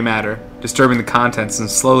deep into gray matter, disturbing the contents and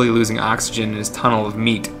slowly losing oxygen in his tunnel of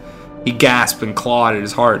meat. He gasped and clawed at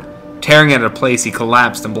his heart. Tearing at a place, he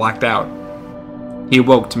collapsed and blacked out. He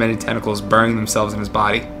awoke to many tentacles burying themselves in his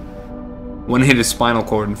body. One hit his spinal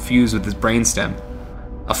cord and fused with his brainstem.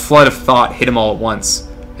 A flood of thought hit him all at once,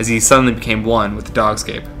 as he suddenly became one with the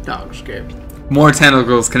Dogscape. More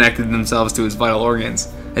tentacles connected themselves to his vital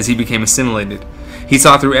organs, as he became assimilated. He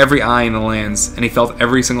saw through every eye in the lands, and he felt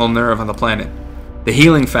every single nerve on the planet. The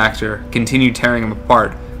healing factor continued tearing him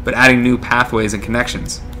apart, but adding new pathways and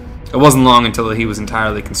connections. It wasn't long until he was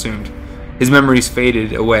entirely consumed. His memories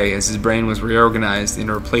faded away as his brain was reorganized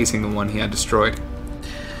into replacing the one he had destroyed.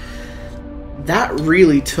 That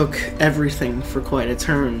really took everything for quite a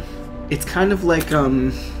turn. It's kind of like,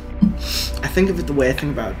 I think of it the way I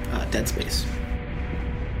think about Dead Space.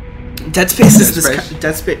 Deadscape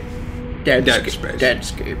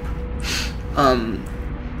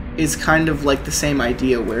is kind of like the same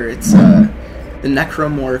idea where it's the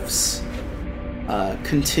necromorphs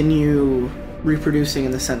continue reproducing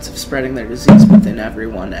in the sense of spreading their disease within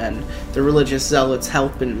everyone, and the religious zealots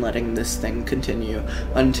help in letting this thing continue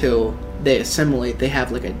until they assimilate. They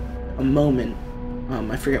have like a moment,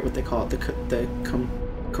 I forget what they call it, the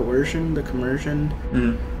commersion,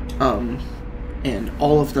 and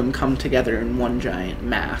all of them come together in one giant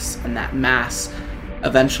mass, and that mass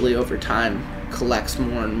eventually over time collects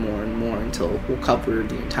more and more and more until it will cover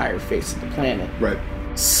the entire face of the planet. Right.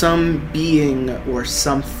 Some being or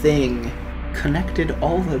something connected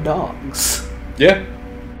all the dogs. Yeah.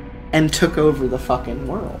 And took over the fucking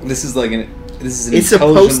world. This is an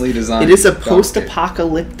intelligently designed. It is a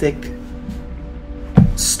post-apocalyptic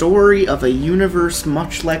story of a universe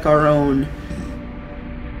much like our own,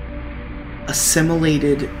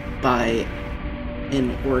 assimilated by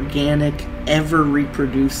an organic,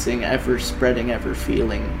 ever-reproducing, ever-spreading,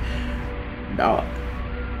 ever-feeling dog.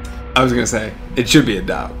 I was going to say, it should be a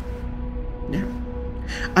dog. Yeah.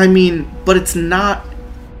 I mean, but it's not...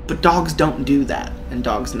 But dogs don't do that, and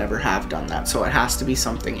dogs never have done that, so it has to be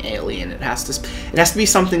something alien. It has to be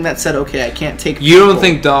something that said, okay, I can't take You don't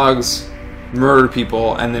think dogs murder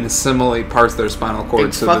people and then assimilate parts of their spinal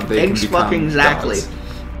cord so that they can become exactly. dogs?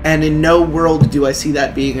 And in no world do I see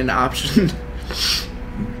that being an option.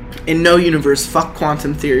 In no universe, fuck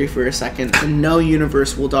quantum theory for a second, in no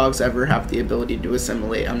universe will dogs ever have the ability to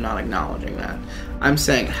assimilate. I'm not acknowledging that. I'm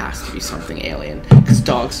saying it has to be something alien, because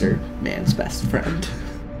dogs are man's best friend.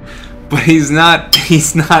 But he's not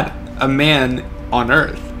a man on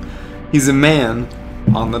Earth. He's a man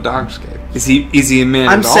on the Dogscape. Is he a man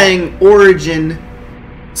I'm at all? saying origin,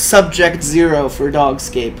 subject 0 for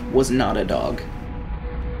Dogscape was not a dog.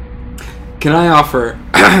 Can I offer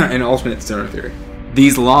an alternate stoner theory?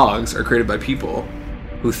 These logs are created by people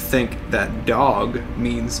who think that dog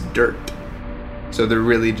means dirt. So they're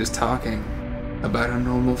really just talking about a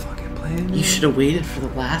normal fucking planet. You should have waited for the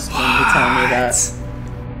last one to tell me that.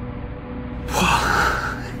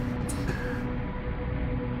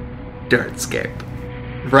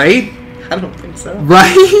 Dirtscape. Right? I don't think so.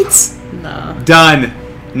 Right? Nah. Done.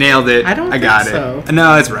 Nailed it. I don't I got think so. it.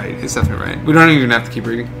 No, it's right. It's definitely right. We don't even have to keep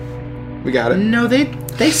reading. We got it. No, they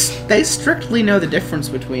strictly know the difference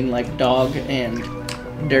between, like, dog and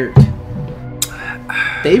dirt.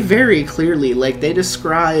 They very clearly, like, they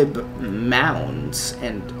describe mounds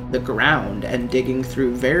and the ground and digging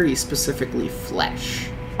through very specifically flesh.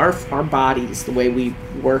 Our bodies, the way we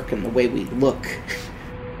work and the way we look.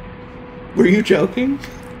 Were you joking?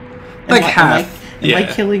 Like half. Am I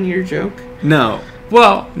killing your joke? No.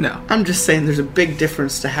 Well, no. I'm just saying there's a big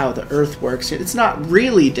difference to how the Earth works. It's not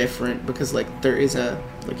really different because, like, there is a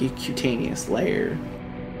cutaneous layer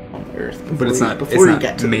on the Earth. But it's not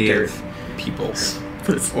made of peoples.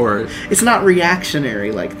 Or it's not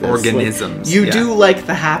reactionary like this. Organisms. Like, you do like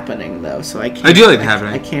the happening, though, so I can't... I do like the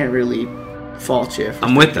happening. I can't really fault you for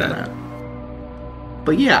I'm with that.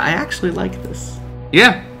 But yeah, I actually like this.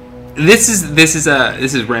 Yeah. This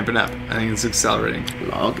is ramping up. I think it's accelerating.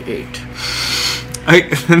 Log 8.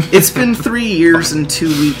 It's been 3 years and 2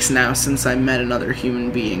 weeks now since I met another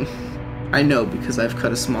human being. I know because I've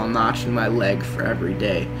cut a small notch in my leg for every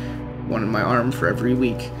day, one in my arm for every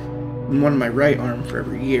week, and one in my right arm for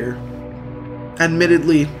every year.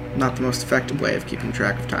 Admittedly, not the most effective way of keeping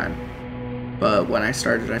track of time. But when I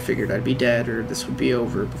started, I figured I'd be dead or this would be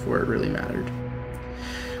over before it really mattered.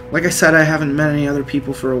 Like I said, I haven't met any other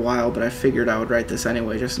people for a while, but I figured I would write this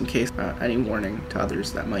anyway just in case any warning to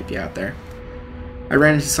others that might be out there. I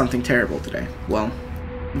ran into something terrible today. Well,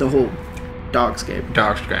 the whole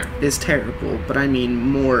Dogscape is terrible, but I mean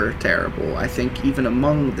more terrible. I think even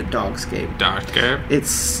among the Dogscape,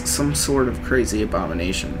 it's some sort of crazy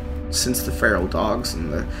abomination, since the feral dogs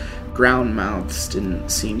and the ground mouths didn't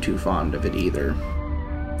seem too fond of it either.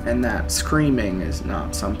 And that screaming is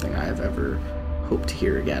not something I have ever hope to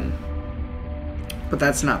hear again. But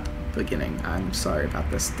that's not the beginning. I'm sorry about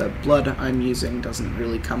this. The blood I'm using doesn't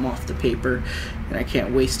really come off the paper, and I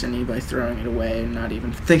can't waste any by throwing it away, and not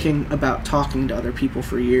even thinking about talking to other people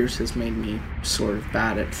for years has made me sort of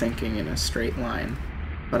bad at thinking in a straight line.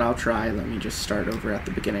 But I'll try. Let me just start over at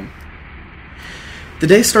the beginning. The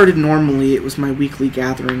day started normally. It was my weekly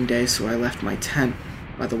gathering day, so I left my tent.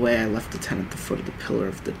 By the way, I left the tent at the foot of the Pillar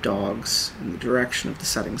of the Dogs, in the direction of the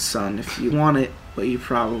setting sun. If you want it, but you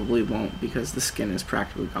probably won't, because the skin has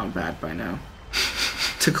practically gone bad by now.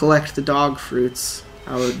 To collect the dog fruits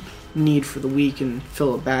I would need for the week and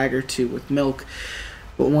fill a bag or two with milk.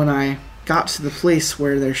 But when I got to the place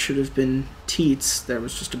where there should have been teats, there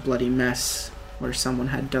was just a bloody mess, where someone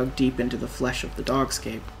had dug deep into the flesh of the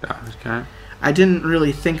Dogscape. Okay. I didn't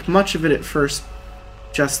really think much of it at first,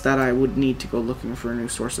 just that I would need to go looking for a new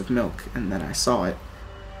source of milk, and then I saw it.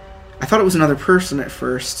 I thought it was another person at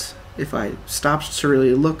first. If I stopped to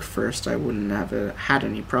really look first, I wouldn't have had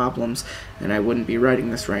any problems, and I wouldn't be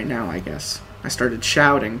writing this right now, I guess. I started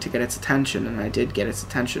shouting to get its attention, and I did get its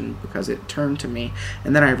attention because it turned to me,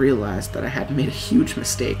 and then I realized that I had made a huge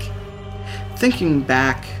mistake. Thinking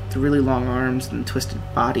back, the really long arms and twisted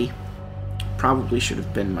body probably should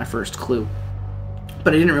have been my first clue.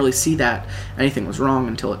 But I didn't really see that anything was wrong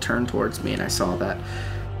until it turned towards me and I saw that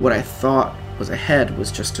what I thought was a head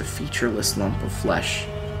was just a featureless lump of flesh.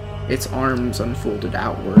 Its arms unfolded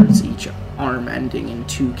outwards, each arm ending in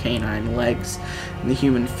 2 canine legs, and the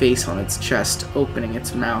human face on its chest opening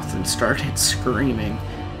its mouth and started screaming.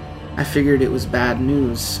 I figured it was bad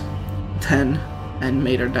news then and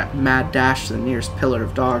made a mad dash to the nearest pillar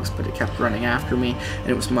of dogs, but it kept running after me,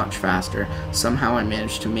 and it was much faster. Somehow I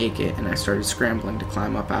managed to make it, and I started scrambling to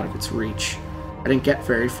climb up out of its reach. I didn't get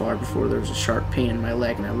very far before there was a sharp pain in my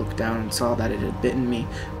leg, and I looked down and saw that it had bitten me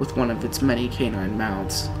with one of its many canine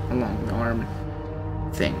mouths along the arm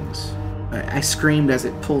things. I screamed as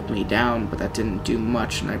it pulled me down, but that didn't do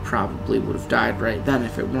much, and I probably would have died right then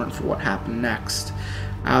if it weren't for what happened next.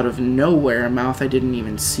 Out of nowhere, a mouth I didn't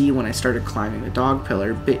even see when I started climbing the dog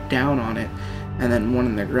pillar bit down on it, and then one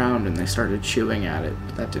in the ground, and they started chewing at it.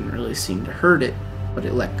 But that didn't really seem to hurt it, but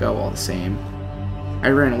it let go all the same. I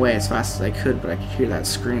ran away as fast as I could, but I could hear that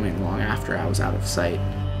screaming long after I was out of sight.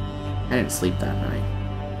 I didn't sleep that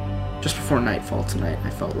night. Just before nightfall tonight,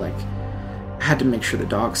 I felt like I had to make sure the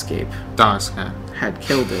Dogscape had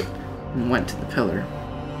killed it and went to the pillar,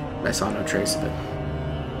 but I saw no trace of it.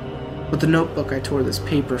 But the notebook I tore this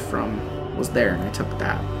paper from was there, and I took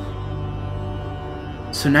that.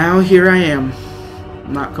 So now here I am.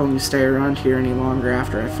 I'm not going to stay around here any longer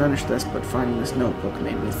after I finish this, but finding this notebook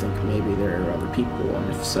made me think maybe there are other people,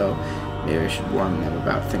 and if so, maybe I should warn them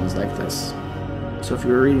about things like this. So if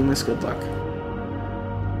you were reading this, good luck.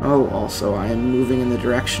 Oh, also, I am moving in the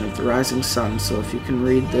direction of the rising sun, so if you can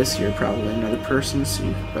read this, you're probably another person, so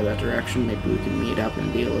you can go that direction. Maybe we can meet up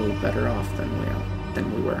and be a little better off than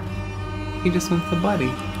we were. He just wants the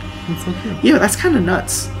buddy. It's so cute. Yeah, that's kind of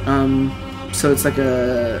nuts. So it's like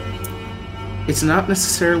it's not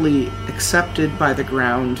necessarily accepted by the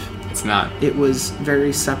ground. It's not. It was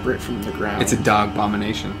very separate from the ground. It's a dog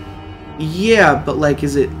abomination. Yeah, but like,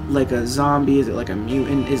 is it like a zombie? Is it like a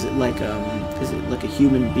mutant? Is it like a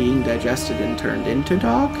human being digested and turned into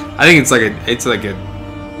dog? I think it's like a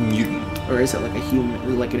mutant. Or is it like a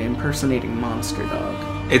human, like an impersonating monster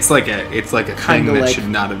dog? It's like a thing Kinda that like- should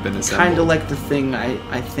not have been assembled. Kind of like the thing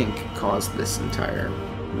I think caused this entire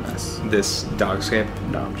mess. this Dogscape.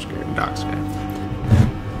 Dogscape.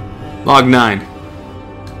 Log 9.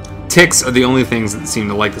 Ticks are the only things that seem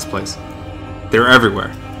to like this place. They're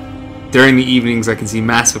everywhere. During the evenings, I can see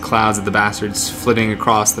massive clouds of the bastards flitting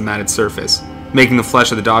across the matted surface, making the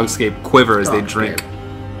flesh of the Dogscape quiver as they drink.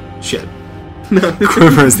 Shit. No,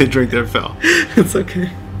 Quiver as they drink their fill. it's okay.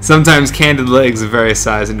 Sometimes candid legs of various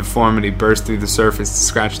size and deformity burst through the surface to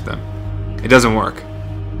scratch at them. It doesn't work.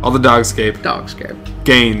 All the Dogscape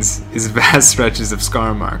gains is vast stretches of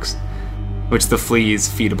scar marks, which the fleas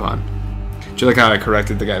feed upon. Do you like how I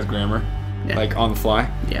corrected the guy's grammar? Yeah. Like, on the fly?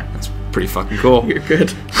 Yeah. That's pretty fucking cool. You're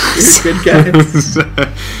good. You're a good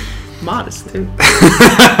guy. Modest, too.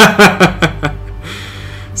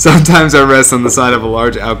 Sometimes I rest on the side of a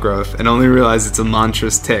large outgrowth and only realize it's a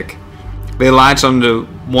monstrous tick. They latch onto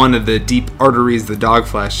one of the deep arteries of the dog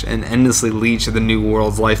flesh and endlessly leech at the new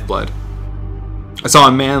world's lifeblood. I saw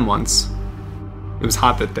a man once. It was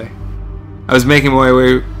hot that day. I was making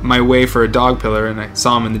my way for a dog pillar and I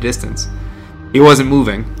saw him in the distance. He wasn't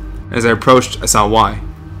moving. As I approached, I saw why.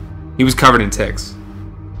 He was covered in ticks.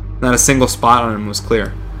 Not a single spot on him was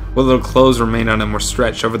clear. What little clothes remained on him were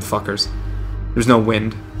stretched over the fuckers. There was no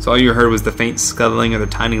wind, so all you heard was the faint scuttling of their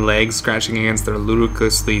tiny legs scratching against their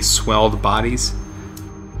ludicrously swelled bodies.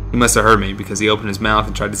 He must have heard me because he opened his mouth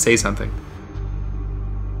and tried to say something.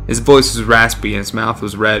 His voice was raspy and his mouth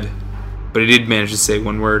was red, but he did manage to say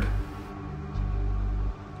one word.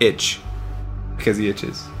 Itch. Because he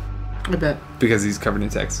itches. I bet. Because he's covered in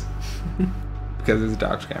ticks. Because it's a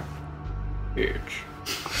dog scam. Itch.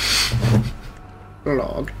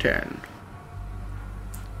 Log 10.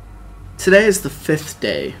 Today is the 5th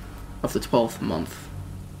day of the 12th month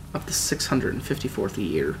of the 654th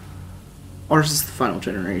year. Ours is the final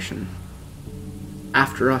generation.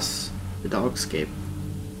 After us, the Dogscape.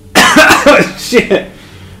 Shit!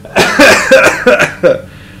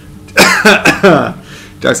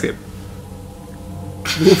 Dogscape.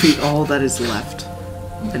 Will be all that is left,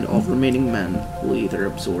 and all remaining men will either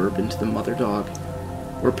absorb into the mother dog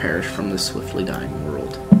or perish from this swiftly dying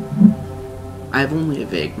world. I have only a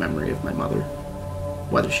vague memory of my mother.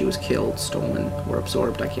 Whether she was killed, stolen, or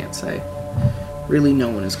absorbed, I can't say. Really, no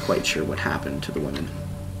one is quite sure what happened to the women.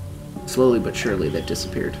 Slowly but surely, they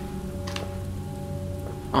disappeared.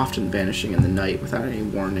 Often vanishing in the night without any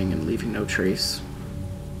warning and leaving no trace.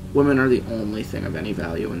 Women are the only thing of any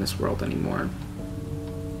value in this world anymore.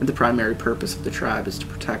 And the primary purpose of the tribe is to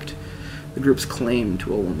protect the group's claim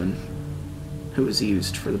to a woman who is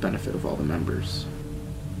used for the benefit of all the members.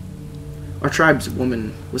 Our tribe's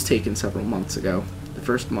woman was taken several months ago. The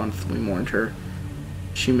first month we mourned her.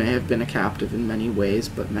 She may have been a captive in many ways,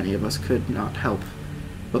 but many of us could not help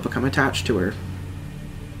but become attached to her.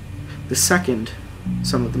 The second,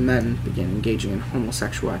 some of the men began engaging in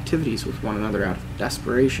homosexual activities with one another out of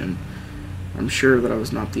desperation. I'm sure that I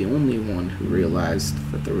was not the only one who realized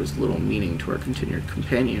that there was little meaning to our continued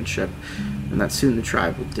companionship, and that soon the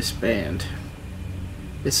tribe would disband.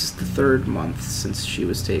 This is the 3rd month since she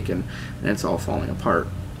was taken, and it's all falling apart.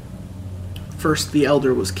 First, the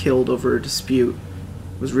elder was killed over a dispute.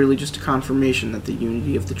 It was really just a confirmation that the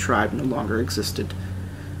unity of the tribe no longer existed,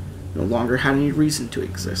 no longer had any reason to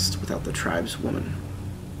exist without the tribe's woman,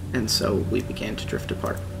 and so we began to drift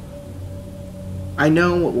apart. I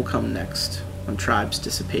know what will come next. When tribes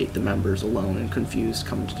dissipate, the members, alone and confused,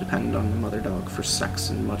 come to depend on the mother dog for sex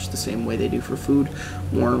in much the same way they do for food,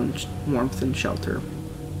 warmth, and shelter.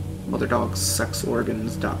 Mother dog's sex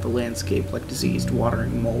organs dot the landscape like diseased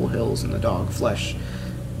watering molehills in the dog flesh.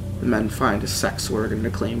 The men find a sex organ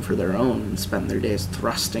to claim for their own and spend their days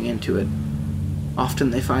thrusting into it.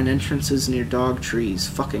 Often they find entrances near dog trees,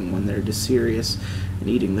 fucking when they're serious, and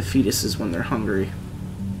eating the fetuses when they're hungry.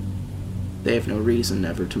 They have no reason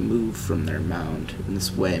ever to move from their mound. In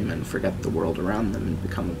this way, men forget the world around them and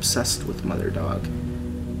become obsessed with mother dog.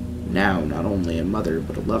 Now, not only a mother,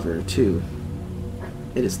 but a lover, too.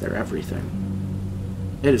 It is their everything.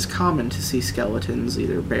 It is common to see skeletons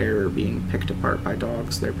either bare or being picked apart by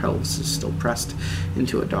dogs, their pelvises still pressed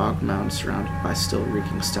into a dog mound surrounded by still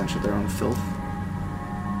reeking stench of their own filth.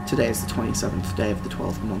 Today is the 27th day of the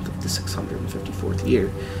 12th month of the 654th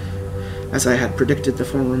year. As I had predicted, the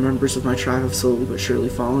former members of my tribe have slowly but surely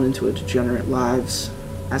fallen into a degenerate lives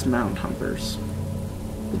as mound humpers.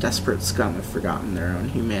 The desperate scum have forgotten their own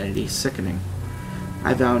humanity, sickening.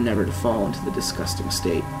 I vow never to fall into the disgusting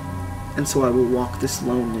state, and so I will walk this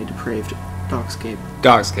lonely, depraved Dogscape.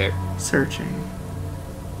 searching.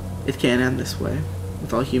 It can't end this way,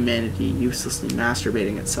 with all humanity uselessly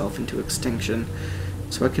masturbating itself into extinction.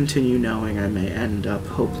 So I continue knowing I may end up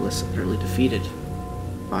hopeless, utterly defeated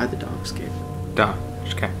by the Dogscape.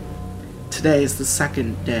 Dogscape. Today is the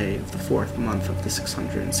second day of the 4th month of the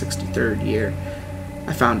 663rd year.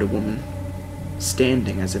 I found a woman,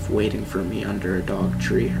 standing as if waiting for me under a dog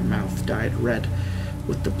tree, her mouth dyed red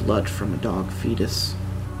with the blood from a dog fetus.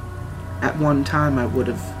 At one time I would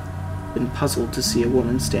have been puzzled to see a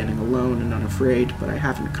woman standing alone and unafraid, but I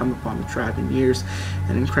haven't come upon a tribe in years,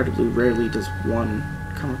 and incredibly rarely does one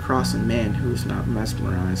come across a man who is not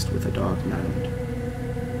mesmerized with a dog mound.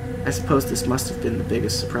 I suppose this must have been the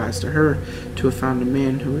biggest surprise to her, to have found a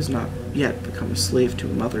man who has not yet become a slave to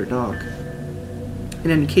a mother dog.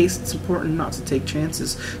 In any case, it's important not to take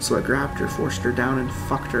chances, so I grabbed her, forced her down, and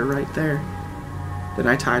fucked her right there. Then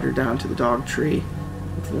I tied her down to the dog tree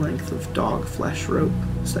with a length of dog flesh rope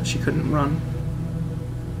so that she couldn't run.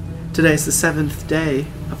 Today is the 7th day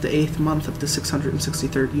of the 8th month of the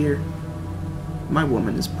 663rd year. My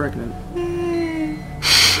woman is pregnant.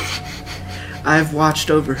 I have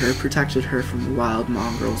watched over her, protected her from the wild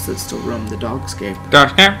mongrels that still roam the Dogscape.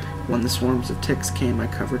 When the swarms of ticks came, I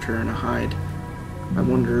covered her in a hide. I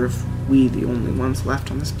wonder if we the only ones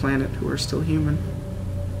left on this planet who are still human.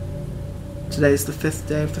 Today is the 5th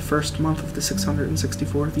day of the 1st month of the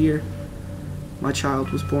 664th year. My child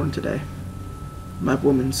was born today. My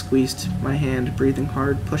woman squeezed my hand, breathing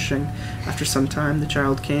hard, pushing. After some time, the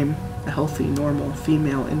child came, a healthy, normal,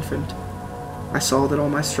 female infant. I saw that all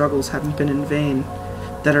my struggles hadn't been in vain,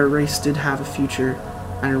 that our race did have a future,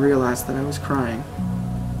 and I realized that I was crying.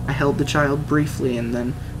 I held the child briefly and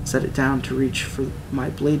then set it down to reach for my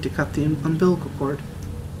blade to cut the umbilical cord.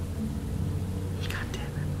 God damn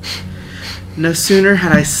it. No sooner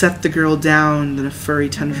had I set the girl down than a furry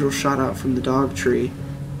tendril shot out from the dog tree.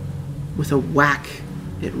 With a whack,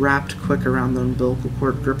 it wrapped quick around the umbilical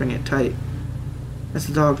cord, gripping it tight. As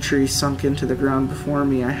the dog tree sunk into the ground before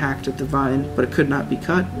me, I hacked at the vine, but it could not be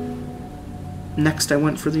cut. Next, I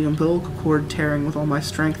went for the umbilical cord, tearing with all my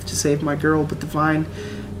strength to save my girl, but the vine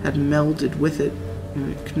had melded with it,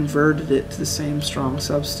 and it converted it to the same strong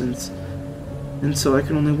substance. And so I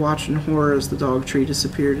could only watch in horror as the dog tree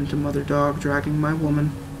disappeared into Mother Dog, dragging my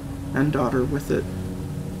woman and daughter with it.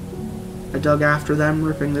 I dug after them,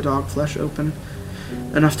 ripping the dog flesh open,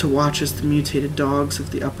 enough to watch as the mutated dogs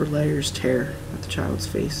of the upper layers tear at the child's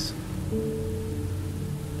face.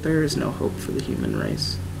 There is no hope for the human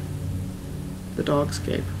race. The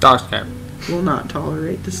Dogscape will not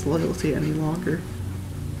tolerate disloyalty any longer.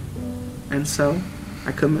 And so,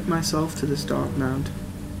 I commit myself to this dog mound,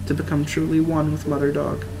 to become truly one with Mother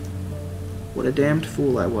Dog. What a damned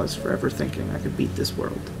fool I was for ever thinking I could beat this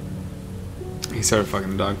world. He started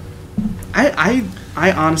fucking the dog. I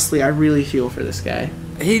honestly, I really feel for this guy.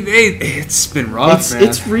 It's been rough, man.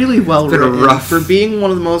 It's really well It's been written. rough. For being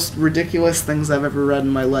one of the most ridiculous things I've ever read in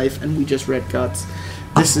my life, and we just read Guts.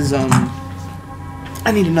 This is,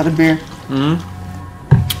 I need another beer.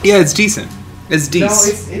 Mm-hmm. Yeah, it's decent. It's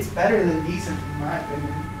decent. No, it's better than decent, in my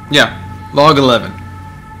opinion. Yeah. Log 11.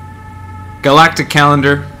 Galactic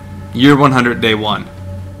Calendar, Year 100, Day 1.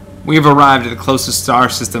 We have arrived at the closest star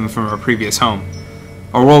system from our previous home.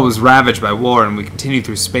 Our world was ravaged by war, and we continue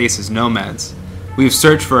through space as nomads. We have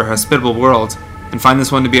searched for a hospitable world, and find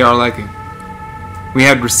this one to be our liking. We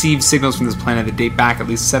had received signals from this planet that date back at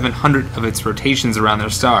least 700 of its rotations around their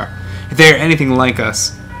star. If they are anything like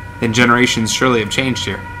us, then generations surely have changed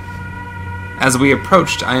here. As we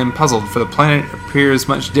approached, I am puzzled, for the planet appears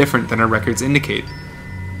much different than our records indicate.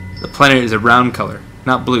 The planet is a brown color,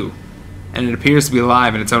 not blue, and it appears to be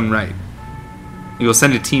alive in its own right. We will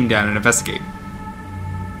send a team down and investigate.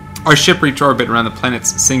 Our ship reached orbit around the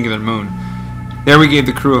planet's singular moon. There we gave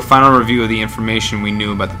the crew a final review of the information we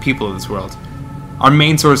knew about the people of this world. Our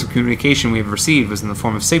main source of communication we have received was in the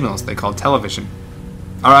form of signals they called television.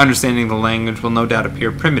 Our understanding of the language will no doubt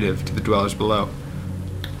appear primitive to the dwellers below.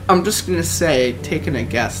 I'm just gonna say, taking a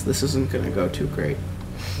guess, this isn't gonna go too great.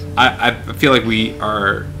 I feel like we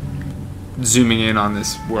are zooming in on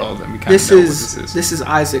this world, and we kind of know what this is. This is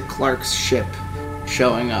Isaac Clarke's ship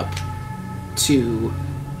showing up to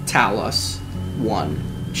Talos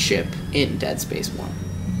 1 ship in Dead Space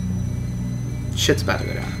 1. Shit's about to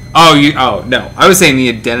go down. Oh, no. I was saying the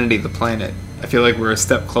identity of the planet. I feel like we're a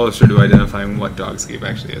step closer to identifying what Dogscape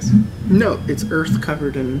actually is. No, it's Earth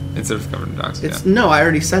covered in... It's Earth covered in dogs, yeah. No, I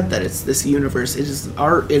already said that. It's this universe. It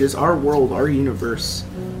is our world, our universe.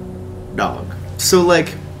 Dog. So,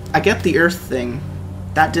 like, I get the Earth thing.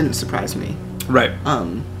 That didn't surprise me. Right.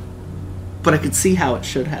 But I could see how it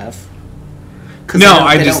should have. No,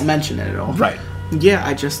 they don't mention it at all. Right. Yeah,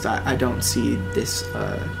 I don't see this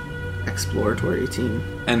exploratory team.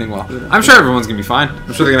 Ending well. I'm sure everyone's going to be fine.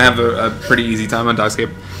 I'm sure they're going to have a pretty easy time on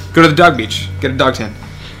Dogscape. Go to the dog beach. Get a dog tan.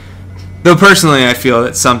 Though personally, I feel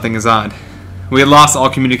that something is odd. We had lost all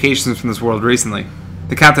communications from this world recently.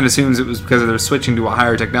 The captain assumes it was because of their switching to a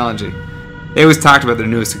higher technology. They always talked about their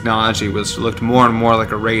newest technology, which looked more and more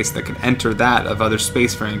like a race that could enter that of other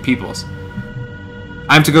spacefaring peoples.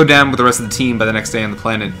 I'm to go down with the rest of the team by the next day on the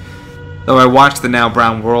planet, though I watch the now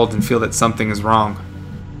brown world and feel that something is wrong.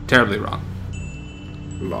 Terribly wrong.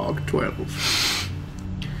 Log 12.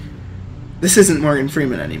 This isn't Morgan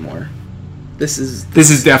Freeman anymore. This is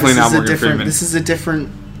definitely not Morgan Freeman. This is a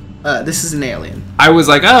different. This is an alien. I was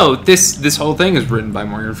like, oh, this whole thing is written by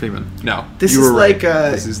Morgan Freeman. No, this you is were like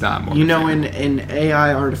right. This is not Morgan Freeman. in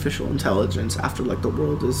AI artificial intelligence, after like the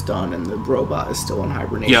world is done and the robot is still in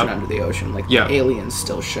hibernation under the ocean, like the aliens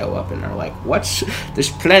still show up and are like, "What's this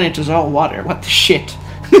planet is all water? What the shit?"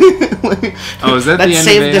 Like, oh, is that the end Let's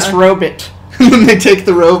save this robot. When they take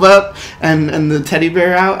the robot and the teddy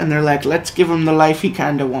bear out, and they're like, "Let's give him the life he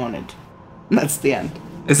kind of wanted." And that's the end.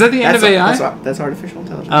 Is that the end of AI? That's artificial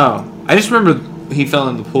intelligence. Oh, I just remember he fell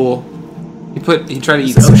in the pool. He tried to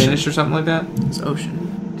eat spinach or something like that. It's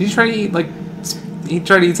ocean. Did he try to eat he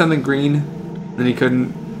tried to eat something green, then he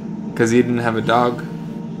couldn't because he didn't have a dog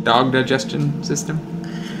digestion system,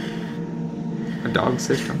 a dog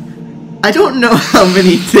system. I don't know how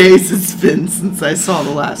many days it's been since I saw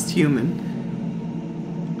the last human.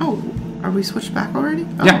 Oh, are we switched back already?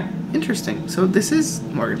 Oh, yeah. Interesting. So this is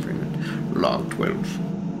Morgan Freeman. Log 12.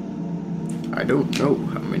 I don't know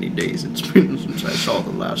how many days it's been since I saw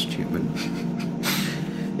the last human.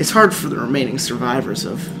 It's hard for the remaining survivors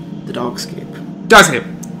of the Dogscape. Dogscape!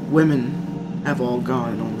 Women have all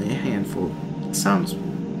gone and only a handful. It sounds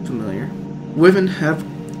familiar. Women have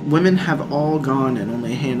all gone and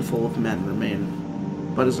only a handful of men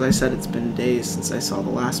remain. But as I said, it's been days since I saw the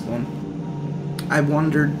last one. I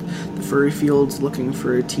wandered the furry fields looking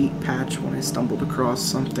for a teat patch when I stumbled across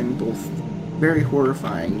something both very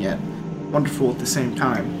horrifying yet wonderful at the same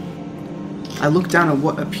time. I looked down at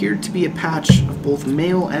what appeared to be a patch of both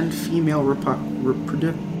male and female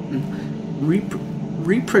reproductive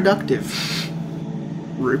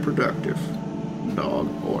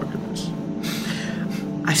dog organs.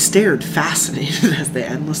 I stared, fascinated, as they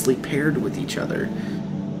endlessly paired with each other.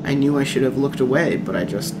 I knew I should have looked away, but I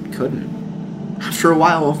just couldn't. After a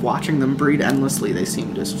while of watching them breed endlessly, they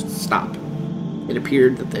seemed to stop. It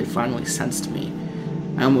appeared that they finally sensed me.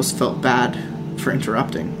 I almost felt bad for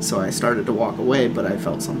interrupting, so I started to walk away, but I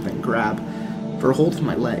felt something grab for a hold of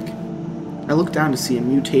my leg. I looked down to see a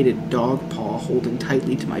mutated dog paw holding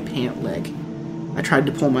tightly to my pant leg. I tried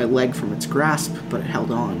to pull my leg from its grasp, but it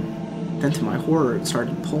held on. Then to my horror, it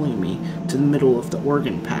started pulling me to the middle of the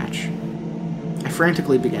organ patch. I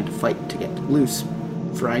frantically began to fight to get it loose,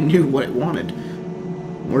 for I knew what it wanted.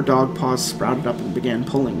 More dog paws sprouted up and began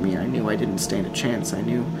pulling me. I knew I didn't stand a chance. I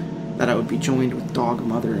knew that I would be joined with Dog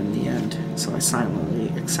Mother in the end, so I silently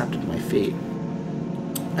accepted my fate.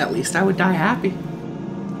 At least I would die happy.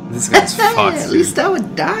 This guy's fucked. At least I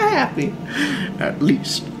would die happy. At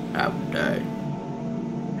least I would die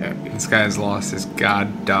happy. This guy has lost his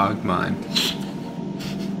god dog mind.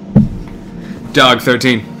 Dog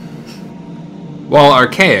 13. While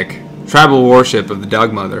archaic, tribal worship of the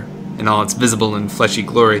Dog Mother, in all its visible and fleshy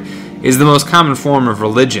glory, is the most common form of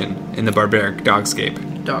religion in the barbaric Dogscape.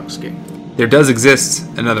 There does exist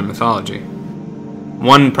another mythology.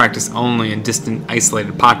 One practiced only in distant,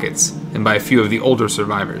 isolated pockets, and by a few of the older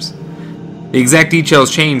survivors. The exact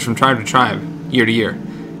details change from tribe to tribe, year to year,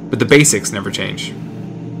 but the basics never change.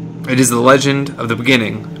 It is the legend of the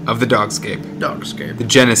beginning of the Dogscape. The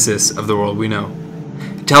genesis of the world we know.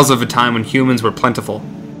 It tells of a time when humans were plentiful,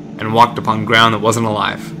 and walked upon ground that wasn't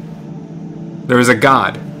alive. There was a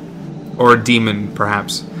god, or a demon,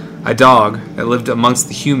 perhaps, a dog that lived amongst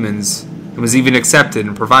the humans and was even accepted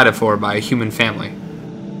and provided for by a human family.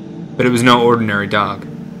 But it was no ordinary dog.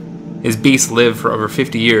 His beast lived for over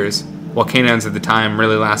 50 years, while canines at the time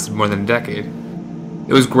really lasted more than a decade.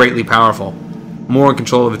 It was greatly powerful, more in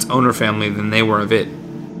control of its owner family than they were of it.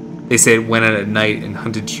 They say it went out at night and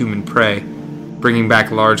hunted human prey, bringing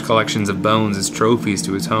back large collections of bones as trophies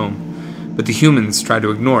to its home. But the humans tried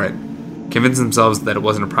to ignore it, convince themselves that it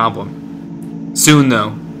wasn't a problem. Soon,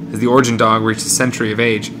 though, as the origin dog reached a century of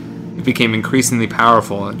age, it became increasingly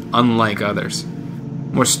powerful and unlike others.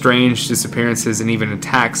 More strange disappearances and even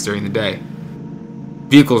attacks during the day.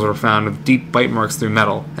 Vehicles were found with deep bite marks through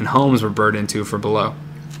metal, and homes were burned into for below.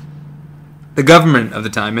 The government of the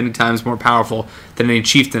time, many times more powerful than any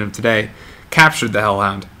chieftain of today, captured the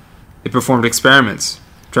hellhound. They performed experiments,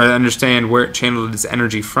 tried to understand where it channeled its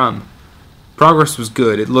energy from, Progress was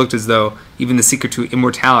good. It looked as though even the secret to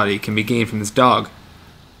immortality can be gained from this dog.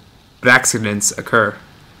 But accidents occur.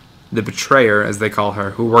 The betrayer, as they call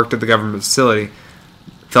her, who worked at the government facility,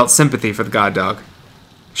 felt sympathy for the god dog.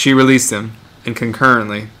 She released him, and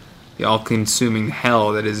concurrently, the all-consuming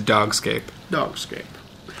hell that is Dogscape. Dogscape.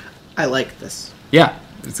 I like this. Yeah,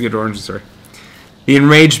 it's a good origin story. The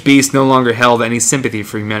enraged beast no longer held any sympathy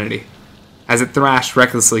for humanity. As it thrashed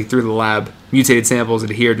recklessly through the lab, mutated samples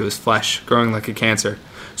adhered to his flesh, growing like a cancer.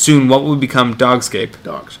 Soon, what would become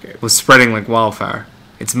Dogscape was spreading like wildfire.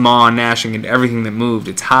 Its maw gnashing into everything that moved,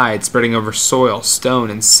 its hide spreading over soil, stone,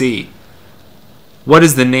 and sea. What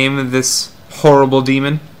is the name of this horrible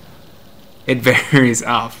demon? It varies.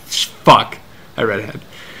 Oh, fuck. I read ahead.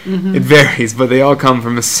 Mm-hmm. It varies, but they all come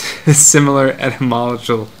from a similar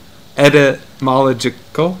etymological?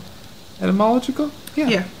 Etymological?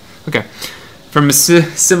 Yeah. Okay. From a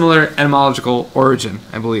similar etymological origin,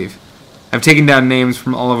 I believe. I've taken down names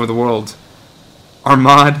from all over the world.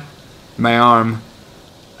 Armad, my arm,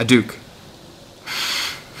 a duke.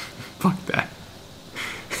 Fuck that.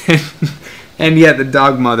 And yet the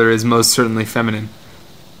dog mother is most certainly feminine.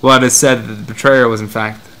 Well, it is said that the betrayer was in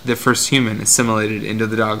fact the first human assimilated into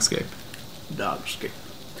the Dogscape. Dogscape.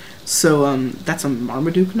 So, that's a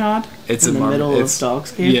Marmaduke nod? It's in the middle of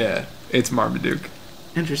Dogscape? Yeah, it's Marmaduke.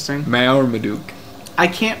 Interesting. Marmaduke. I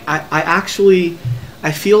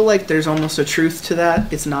feel like there's almost a truth to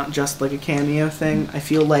that. It's not just like a cameo thing. I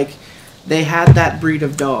feel like they had that breed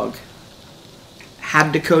of dog,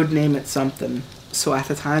 had to codename it something. So at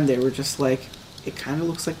the time they were just like, it kind of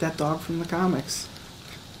looks like that dog from the comics.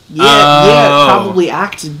 Yeah, it probably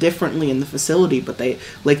acted differently in the facility, but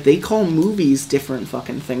they call movies different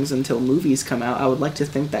fucking things until movies come out. I would like to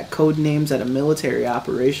think that code names at a military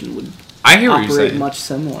operation would operate much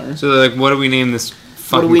similar. So, like, what do we name this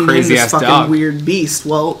fucking crazy ass dog? Fucking weird beast?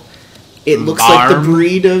 Well, it looks like the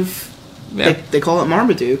breed of. Yeah. They call it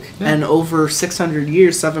Marmaduke, and over 600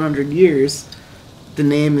 years, 700 years, the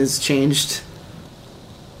name is changed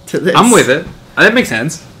to this. I'm with it. That makes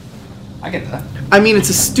sense. I get that. I mean, it's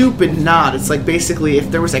a stupid nod. It's like basically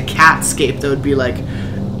if there was a catscape, that would be like,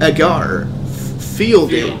 Agar,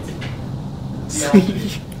 Fielded.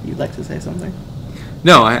 You'd like to say something?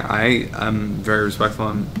 No, I'm very respectful.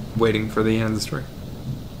 I'm waiting for the end of the story.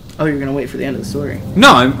 Oh, you're gonna wait for the end of the story?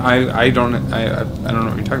 No, I don't know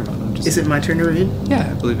what you're talking about. Is it my turn to read?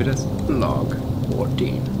 Yeah, I believe it is. Log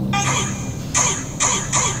 14.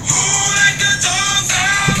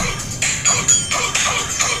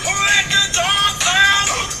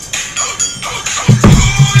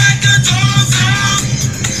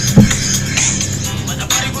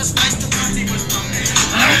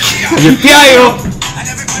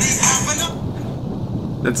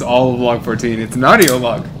 That's all of log 14. It's an audio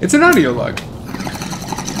log. It's an audio log.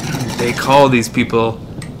 They call these people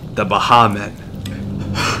the Bahamut.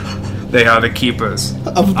 They are the keepers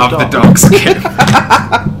of the Dogscape.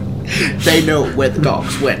 They know where the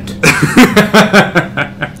dogs went.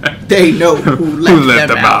 They know who let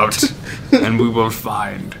them out. And we will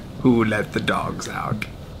find who let the dogs out.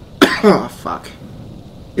 Oh, fuck.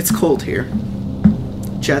 It's cold here.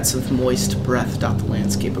 Jets of moist breath dot the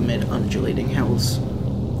landscape amid undulating hills.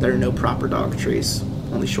 There are no proper dog trees,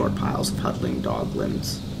 only short piles of huddling dog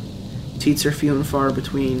limbs. Teats are few and far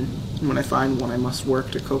between, and when I find one I must work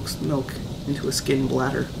to coax milk into a skin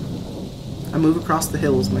bladder. I move across the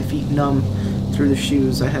hills, my feet numb through the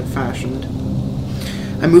shoes I had fashioned.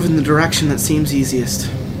 I move in the direction that seems easiest,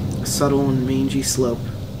 a subtle and mangy slope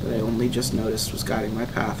that I only just noticed was guiding my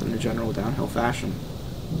path in a general downhill fashion.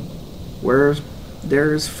 Where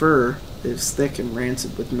there is fur, it is thick and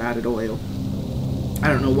rancid with matted oil. I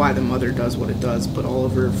don't know why the mother does what it does, but all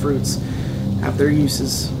of her fruits have their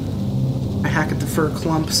uses. I hack at the fur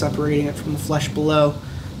clump, separating it from the flesh below.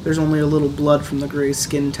 There's only a little blood from the gray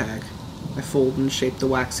skin tag. I fold and shape the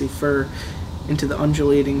waxy fur into the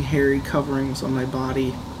undulating, hairy coverings on my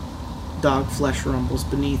body. Dog flesh rumbles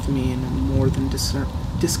beneath me in a more than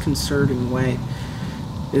disconcerting way.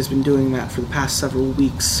 It has been doing that for the past several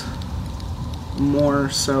weeks. More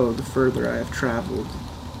so the further I have traveled.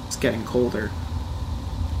 It's getting colder.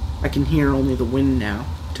 I can hear only the wind now,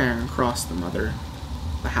 tearing across the mother.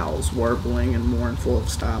 The howls warbling and mournful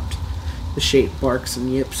have stopped. The shape barks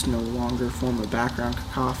and yips no longer form a background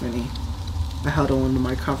cacophony. I huddle into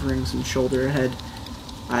my coverings and shoulder ahead.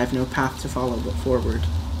 I have no path to follow but forward.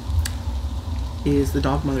 Is the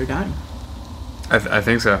dog mother dying? I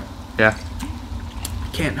think so. Yeah.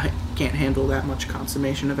 Can't handle that much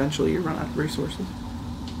consummation. Eventually you run out of resources.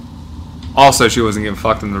 Also, she wasn't getting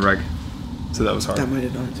fucked in the reg. So that was hard. That might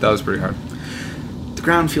have done it. That was pretty hard. The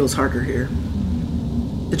ground feels harder here.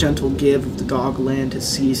 The gentle give of the dog land has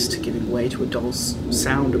ceased, giving way to a dull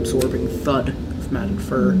sound-absorbing thud of matted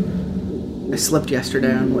fur. I slipped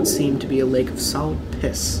yesterday on what seemed to be a lake of solid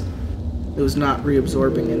piss. It was not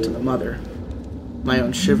reabsorbing into the mother. My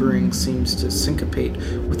own shivering seems to syncopate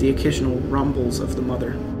with the occasional rumbles of the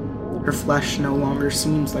mother. Her flesh no longer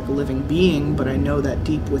seems like a living being, but I know that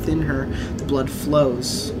deep within her the blood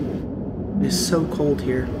flows. It is so cold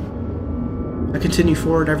here. I continue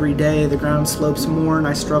forward every day. The ground slopes more, and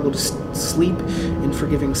I struggle to sleep in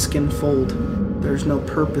forgiving skin fold. There is no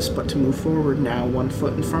purpose but to move forward now, one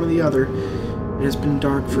foot in front of the other. It has been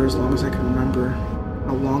dark for as long as I can remember.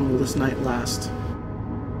 How long will this night last?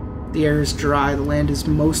 The air is dry, the land is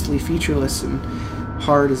mostly featureless and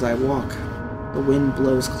hard as I walk. The wind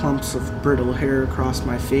blows clumps of brittle hair across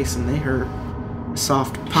my face and they hurt. A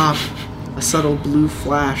soft pop, a subtle blue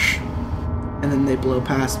flash, and then they blow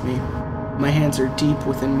past me. My hands are deep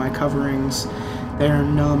within my coverings. They are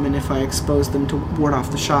numb, and if I expose them to ward off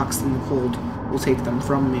the shocks, then the cold will take them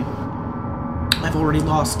from me. I've already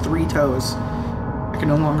lost 3 toes. I can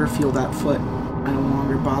no longer feel that foot. I no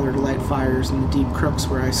longer bother to light fires in the deep crooks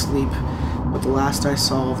where I sleep, but the last I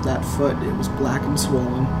saw of that foot, it was black and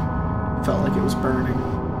swollen. It felt like it was burning.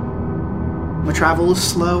 My travel is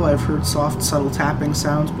slow. I've heard soft, subtle tapping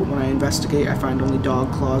sounds, but when I investigate, I find only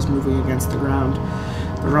dog claws moving against the ground.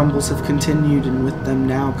 The rumbles have continued, and with them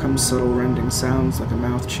now comes subtle rending sounds like a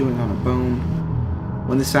mouth chewing on a bone.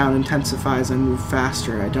 When the sound intensifies, I move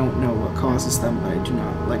faster. I don't know what causes them, but I do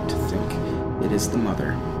not like to think it is the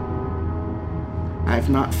mother. I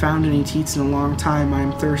have not found any teats in a long time. I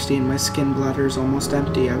am thirsty, and my skin bladder is almost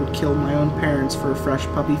empty. I would kill my own parents for a fresh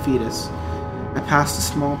puppy fetus. I passed a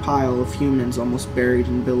small pile of humans almost buried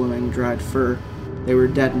in billowing dried fur. They were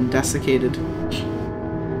dead and desiccated.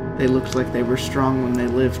 They looked like they were strong when they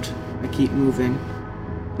lived. I keep moving.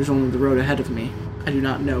 There's only the road ahead of me. I do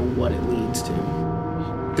not know what it leads to.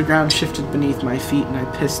 The ground shifted beneath my feet and I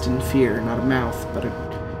pissed in fear, not a mouth, but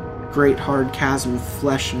a great hard chasm of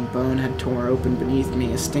flesh and bone had torn open beneath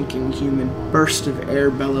me. A stinking humid burst of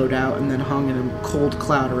air bellowed out and then hung in a cold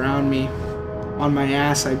cloud around me. On my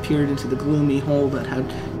ass I peered into the gloomy hole that had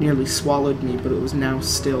nearly swallowed me, but it was now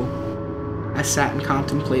still. I sat and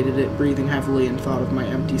contemplated it, breathing heavily, and thought of my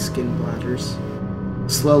empty skin bladders.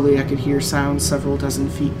 Slowly I could hear sounds several dozen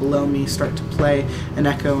feet below me start to play, an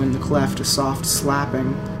echo in the cleft, a soft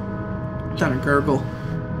slapping, then a gurgle.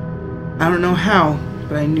 I don't know how,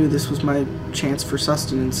 but I knew this was my chance for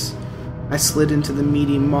sustenance. I slid into the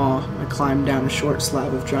meaty maw. I climbed down a short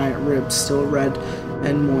slab of giant ribs, still red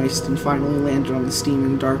and moist, and finally landed on the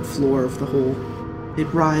steaming dark floor of the hole.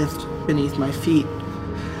 It writhed beneath my feet.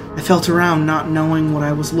 I felt around, not knowing what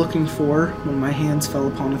I was looking for, when my hands fell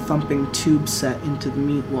upon a thumping tube set into the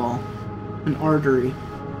meat wall. An artery.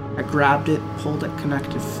 I grabbed it, pulled at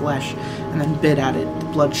connective flesh, and then bit at it. The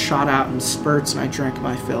blood shot out in spurts, and I drank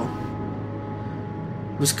my fill.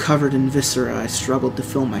 It was covered in viscera. I struggled to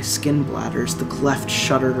fill my skin bladders. The cleft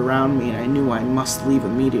shuddered around me, and I knew I must leave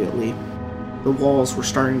immediately. The walls were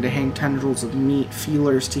starting to hang tendrils of meat,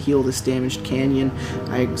 feelers to heal this damaged canyon.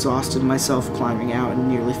 I exhausted myself climbing out and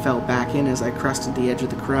nearly fell back in as I crested the edge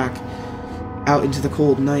of the crack. Out into the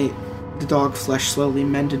cold night, the dog flesh slowly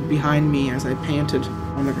mended behind me as I panted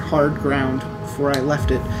on the hard ground. Before I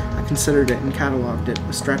left it, I considered it and catalogued it,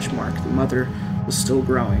 a stretch mark. The mother was still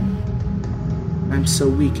growing. I'm so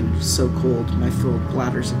weak and so cold, my filled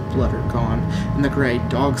bladders of blood are gone, and the gray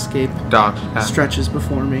dogscape stretches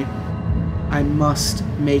before me. I must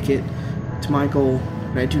make it to my goal,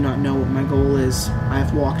 but I do not know what my goal is. I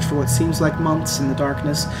have walked for what seems like months in the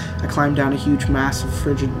darkness. I climbed down a huge mass of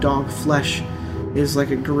frigid dog flesh. It is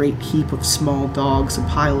like a great heap of small dogs, a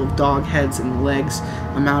pile of dog heads and legs,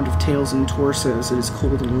 a mound of tails and torsos. It is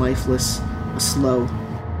cold and lifeless. A slow,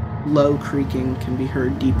 low creaking can be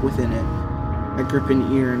heard deep within it. I grip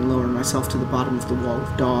an ear and lower myself to the bottom of the wall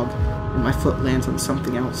of dog, and my foot lands on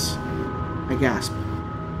something else. I gasp,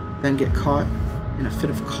 then get caught in a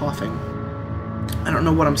fit of coughing. I don't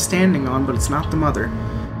know what I'm standing on, but it's not the mother.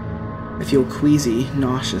 I feel queasy,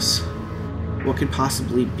 nauseous. What could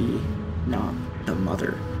possibly be not the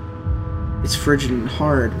mother? It's frigid and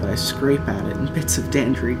hard, but I scrape at it, and bits of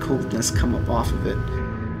dandery coldness come up off of it.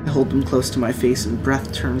 I hold them close to my face, and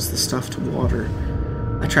breath turns the stuff to water.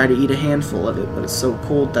 I try to eat a handful of it, but it's so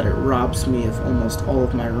cold that it robs me of almost all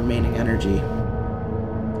of my remaining energy.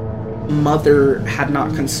 Mother had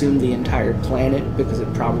not consumed the entire planet because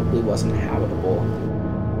it probably wasn't habitable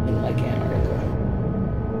in, like, Antarctica.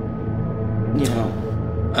 You know,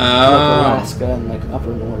 like Alaska and, like,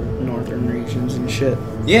 upper northern regions and shit.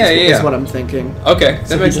 Yeah. That's what I'm thinking. Okay,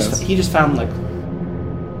 that makes sense. He just found, like,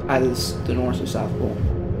 either the North or South Pole.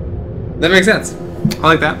 That makes sense.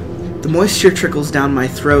 I like that. The moisture trickles down my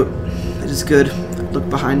throat. It is good. I look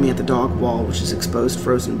behind me at the dog wall, which is exposed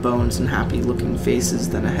frozen bones and happy-looking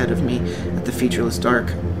faces, then ahead of me at the featureless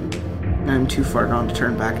dark. I am too far gone to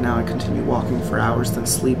turn back now. I continue walking for hours, then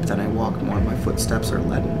sleep, then I walk more. My footsteps are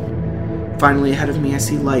leaden. Finally, ahead of me, I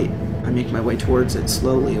see light. I make my way towards it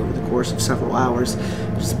slowly over the course of several hours.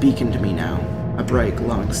 It is a beacon to me now, a bright,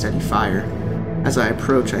 glowing, steady fire. As I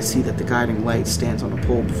approach, I see that the guiding light stands on a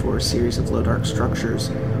pole before a series of low dark structures.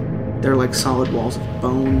 They're like solid walls of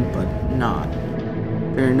bone, but not.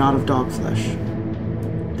 They are not of dog flesh.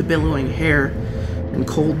 The billowing hair and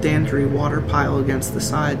cold, dandery water pile against the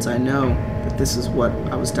sides. I know that this is what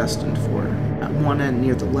I was destined for. At one end,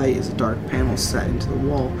 near the light, is a dark panel set into the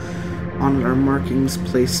wall. On it are markings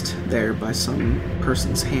placed there by some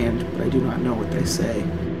person's hand, but I do not know what they say.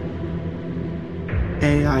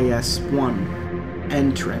 AIS-1.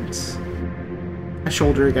 Entrance. I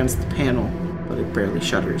shoulder against the panel, but it barely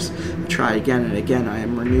shudders. I try again and again. I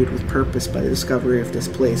am renewed with purpose by the discovery of this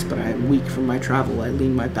place, but I am weak from my travel. I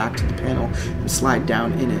lean my back to the panel and slide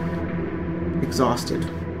down in it, exhausted.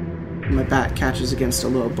 My back catches against a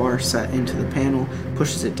low bar set into the panel,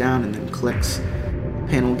 pushes it down, and then clicks. The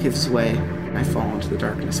panel gives way, and I fall into the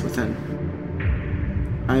darkness within.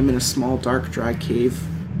 I am in a small, dark, dry cave.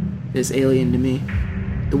 It is alien to me.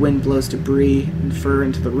 The wind blows debris and fur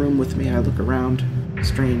into the room with me. I look around.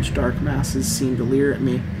 Strange, dark masses seem to leer at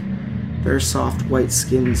me. There are soft, white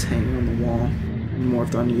skins hanging on the wall, and more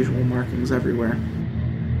of the unusual markings everywhere.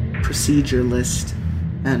 Procedure list,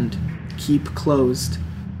 and keep closed,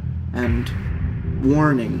 and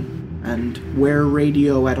warning, and wear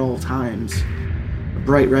radio at all times. A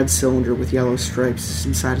bright red cylinder with yellow stripes is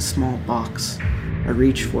inside a small box. I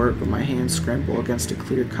reach for it, but my hands scramble against a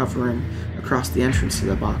clear covering across the entrance to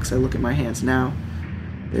the box. I look at my hands now.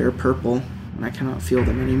 They are purple, and I cannot feel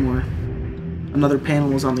them anymore. Another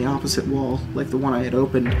panel is on the opposite wall, like the one I had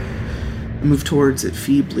opened. I move towards it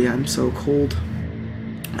feebly. I'm so cold.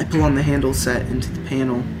 I pull on the handle set into the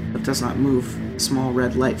panel, but it does not move. A small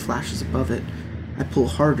red light flashes above it. I pull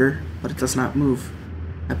harder, but it does not move.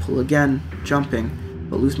 I pull again, jumping,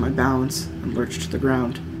 but lose my balance and lurch to the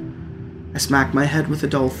ground. I smack my head with a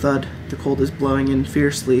dull thud. The cold is blowing in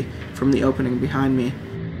fiercely from the opening behind me.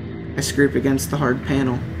 I scrape against the hard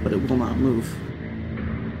panel, but it will not move.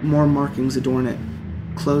 More markings adorn it.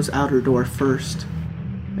 Close outer door first.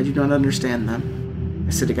 I do not understand them.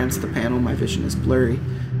 I sit against the panel, my vision is blurry,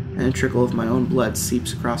 and a trickle of my own blood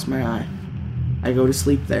seeps across my eye. I go to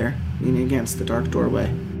sleep there, leaning against the dark doorway.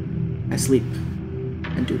 I sleep,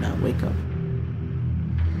 and do not wake up.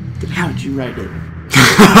 Then how did you write it?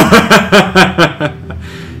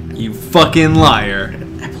 You fucking liar.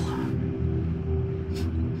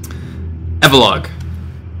 Epilogue.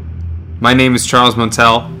 My name is Charles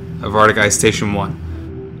Montel of Arctic Ice Station 1.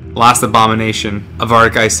 Last abomination of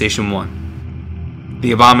Arctic Ice Station 1.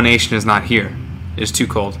 The abomination is not here. It is too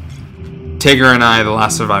cold. Tigger and I are the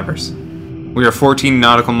last survivors. We are 14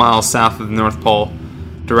 nautical miles south of the North Pole,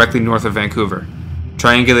 directly north of Vancouver.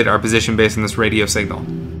 Triangulate our position based on this radio signal.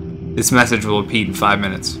 This message will repeat in 5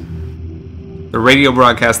 minutes. The radio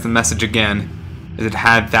broadcasts the message again, as it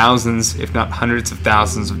had thousands, if not hundreds of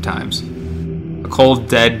thousands of times. A cold,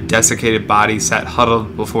 dead, desiccated body sat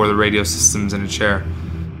huddled before the radio systems in a chair.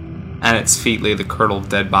 At its feet lay the curdled,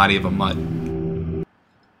 dead body of a mutt. Who let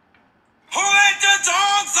the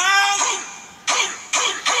dogs out? Who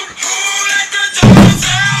let the dogs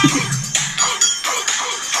out?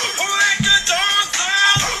 Who let the dogs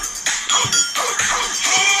out?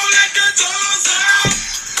 Who let the dogs out?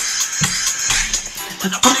 The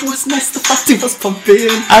party was nice, the party was pumping.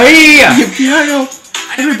 Aye! Yippee-yi-yo!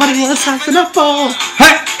 Everybody was having a ball.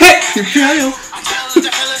 Hey! Hey! Yippee-yi-yo! I'm telling the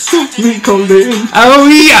hell is something. Me calling. Oh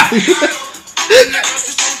yeah!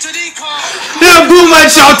 Yeah, boom my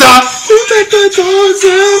shouter!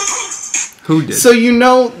 Who did? So you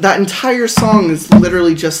know that entire song is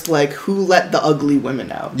literally just like, who let the ugly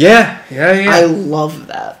women out? Yeah. I love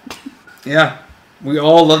that. Yeah. We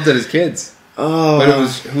all loved it as kids. Oh. But it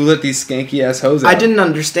was, who let these skanky ass hoes out? I didn't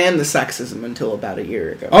understand the sexism until about a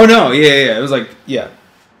year ago. Oh no, yeah. It was like, yeah.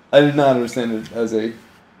 I did not understand it as a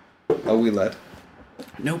we let.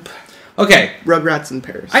 Nope. Okay. Rugrats in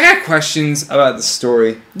Paris. I got questions about the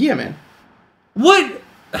story. Yeah, man. What?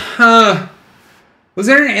 Was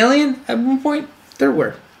there an alien at one point? There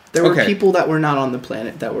were. There were Okay. people that were not on the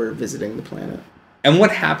planet that were visiting the planet. And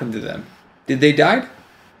what happened to them? Did they die?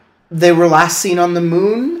 They were last seen on the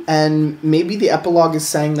moon, and maybe the epilogue is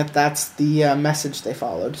saying that that's the message they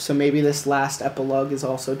followed. So maybe this last epilogue is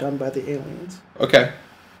also done by the aliens. Okay.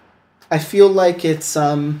 I feel like it's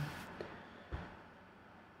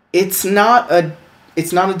it's not a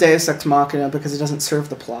Deus Ex Machina because it doesn't serve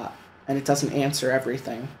the plot and it doesn't answer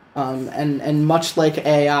everything. And much like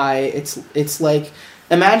AI, it's like,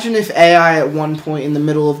 imagine if AI at one point in the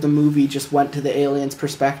middle of the movie just went to the alien's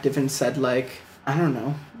perspective and said, like, I don't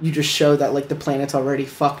know, you just show that, like, the planet's already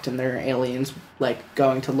fucked and there are aliens, like,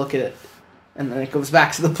 going to look at it. And then it goes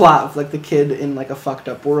back to the plot of, like, the kid in, like, a fucked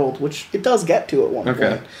up world, which it does get to at one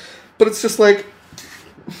point. But it's just, like,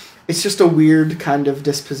 it's just a weird kind of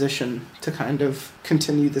disposition to kind of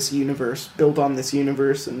continue this universe, build on this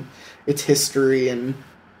universe and its history and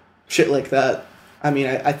shit like that. I mean,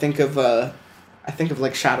 I think of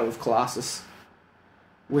like Shadow of Colossus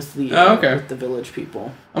with the with the village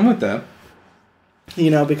people. I'm with that. You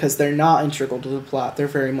know, because they're not integral to the plot. They're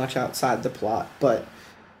very much outside the plot, but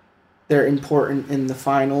they're important in the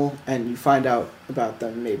final, and you find out about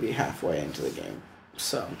them maybe halfway into the game.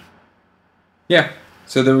 So, yeah.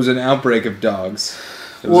 So there was an outbreak of dogs.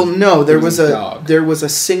 There was a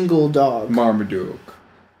single dog. Marmaduke.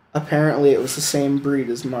 Apparently, it was the same breed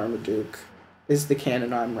as Marmaduke. Is the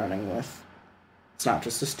canon I'm running with. It's not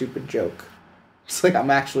just a stupid joke. It's like I'm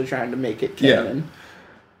actually trying to make it canon.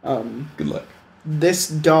 Yeah. Good luck. This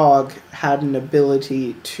dog had an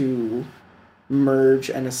ability to merge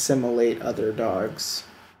and assimilate other dogs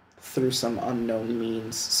through some unknown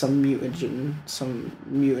means, some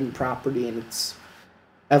mutant property in its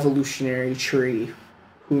evolutionary tree.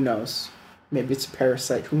 Who knows? Maybe it's a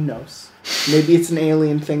parasite. Who knows? Maybe it's an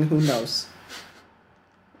alien thing. Who knows?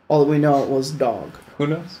 All we know, it was dog. Who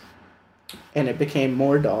knows? And it became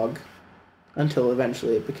more dog until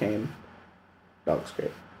eventually it became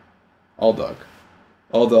Dogscape. All dog.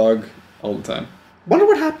 All dog. All the time. Wonder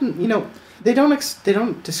what happened. You know, they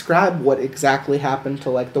don't describe what exactly happened to,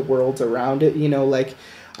 like, the worlds around it. You know, like,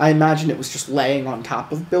 I imagine it was just laying on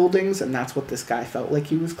top of buildings, and that's what this guy felt like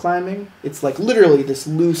he was climbing. It's like literally this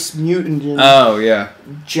loose mutagen. Oh yeah.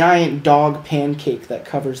 Giant dog pancake that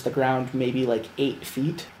covers the ground maybe like 8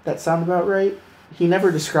 feet. That sound about right? He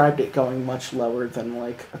never described it going much lower than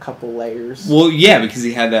like a couple layers. Well, yeah, because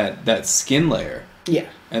he had that skin layer. Yeah.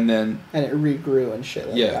 And it regrew and shit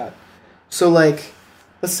like that. So, like,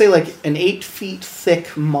 let's say, like, an 8 feet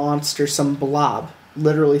thick monster, some blob.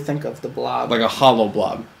 Literally think of the blob. Like a hollow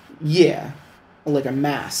blob. Yeah. Like a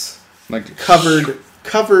mass. Like covered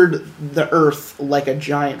the earth like a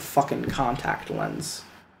giant fucking contact lens.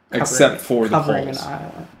 Except for the covering holes. an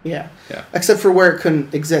island. Yeah. Yeah. Except for where it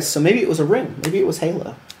couldn't exist. So maybe it was a ring. Maybe it was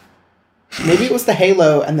Halo. Maybe it was the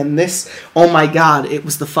Halo, and then this... Oh my god, it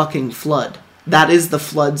was the fucking flood. That is the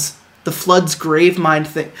Flood's grave mind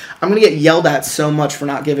thing. I'm gonna get yelled at so much for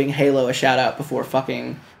not giving Halo a shout out before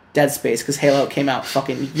fucking Dead Space, because Halo came out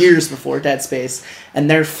fucking years before Dead Space, and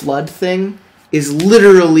their Flood thing is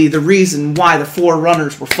literally the reason why the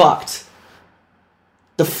Forerunners were fucked.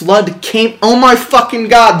 The Flood came... Oh my fucking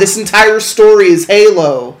god, this entire story is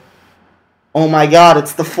Halo. Oh my god,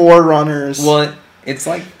 it's the Forerunners. Well, it's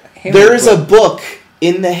like... Halo, there is a book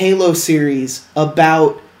in the Halo series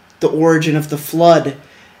about the origin of the Flood,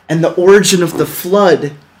 and the origin of the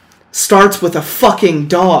Flood starts with a fucking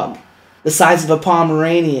dog the size of a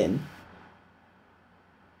Pomeranian.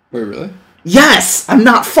 Wait, really? Yes! I'm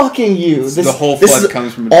not fucking you. The whole Flood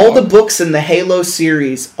comes from a all dog? the books in the Halo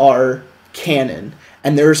series are canon,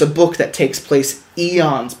 and there's a book that takes place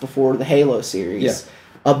eons before the Halo series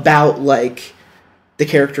about, like, the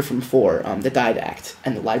character from 4, the Didact,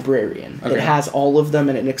 and the Librarian. Okay. It has all of them,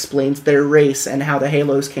 and it explains their race and how the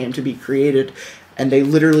Halos came to be created. And they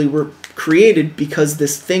literally were created because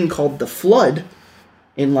this thing called the Flood,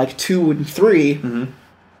 in like 2 and 3,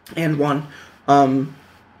 and 1,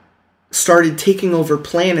 started taking over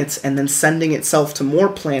planets and then sending itself to more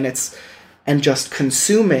planets and just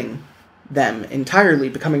consuming them entirely,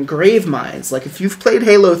 becoming grave mines. Like, if you've played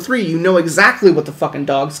Halo 3, you know exactly what the fucking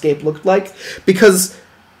Dogscape looked like, because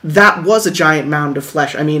that was a giant mound of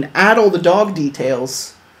flesh. I mean, add all the dog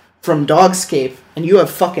details from Dogscape, and you have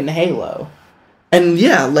fucking Halo. And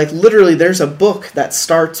yeah, like, literally, there's a book that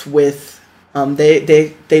starts with,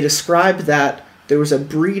 they describe that there was a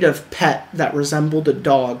breed of pet that resembled a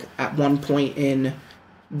dog at one point in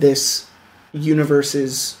this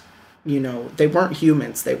universe's, you know, they weren't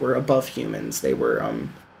humans, they were above humans. They were,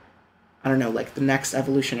 I don't know, like the next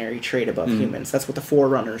evolutionary trait above humans. That's what the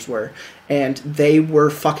Forerunners were. And they were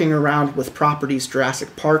fucking around with properties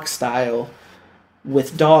Jurassic Park style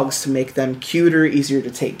with dogs to make them cuter, easier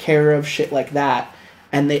to take care of, shit like that.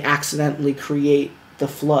 And they accidentally create the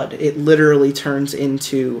Flood. It literally turns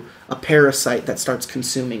into a parasite that starts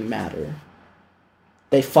consuming matter.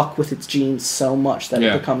 They fuck with its genes so much that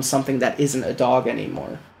it becomes something that isn't a dog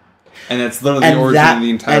anymore. And that's literally the origin of the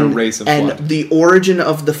entire race of and Flood. the origin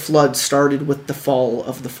of the Flood started with the fall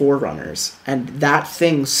of the Forerunners. And that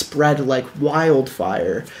thing spread like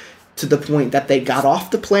wildfire to the point that they got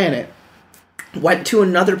off the planet, went to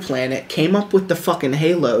another planet, came up with the fucking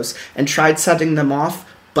halos, and tried setting them off,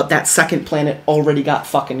 but that second planet already got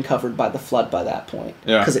fucking covered by the Flood by that point.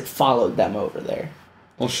 Yeah. Because it followed them over there.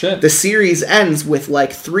 Well, shit. The series ends with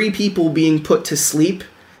like 3 people being put to sleep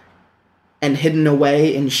and hidden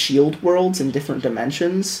away in shield worlds in different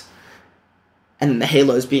dimensions, and the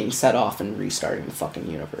halos being set off and restarting the fucking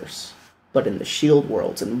universe. But in the shield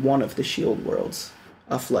worlds, in one of the shield worlds,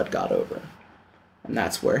 a Flood got over. And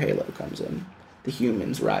that's where Halo comes in. The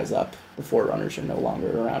humans rise up. The Forerunners are no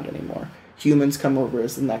longer around anymore. Humans come over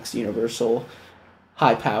as the next universal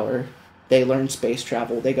high power. They learn space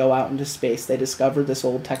travel. They go out into space. They discover this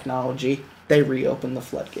old technology. They reopen the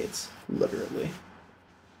floodgates. Literally.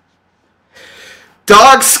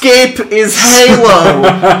 Dogscape is Halo!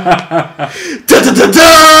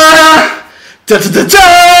 Da-da-da-da!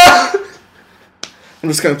 Da-da-da-da! I'm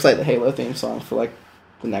just gonna play the Halo theme song for like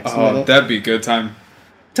the next minute. That'd be a good time.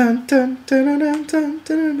 Dun, dun, dun, dun, dun, dun,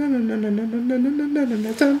 dun,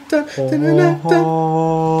 dun,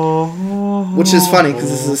 dun. Which is funny because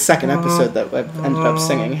this is the second episode that I've ended up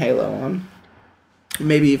singing Halo on.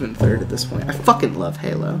 Maybe even third at this point. I fucking love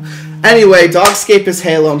Halo. Anyway, Dogscape is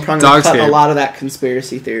Halo. I'm probably gonna cut a lot of that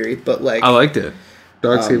conspiracy theory, but like I liked it.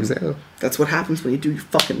 Dogscape is Halo. that's what happens when you do your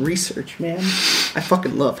fucking research, man. I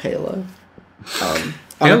fucking love Halo. On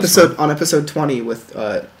episode 20 with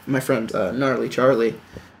my friend Gnarly Charlie,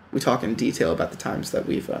 we talk in detail about the times that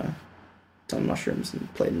we've done mushrooms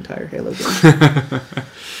and played entire Halo games.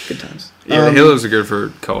 Good times. Yeah, the Halos are good for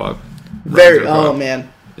co-op. Very. Oh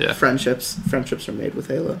man. Yeah. Friendships are made with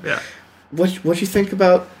Halo. Yeah. What you think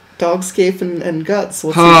about Dogscape and Guts?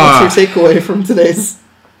 What's your takeaway from today's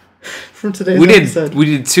episode? We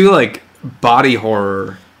did 2 like body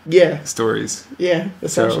horror stories. Yeah,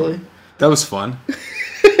 essentially. So, that was fun.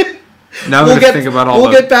 Now I'm gonna think about all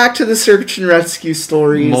We'll get back to the search and rescue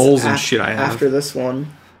stories. Moles and shit I have after this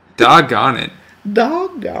one. Doggone it.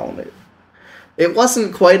 Doggone it. It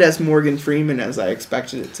wasn't quite as Morgan Freeman as I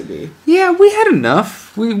expected it to be. Yeah, we had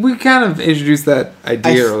enough. We kind of introduced that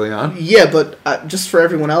idea early on. Yeah, but just for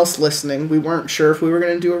everyone else listening, we weren't sure if we were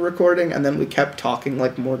going to do a recording, and then we kept talking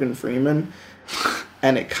like Morgan Freeman,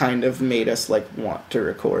 and it kind of made us like want to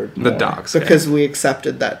record more. The Dogscape. Because we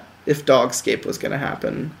accepted that if Dogscape was going to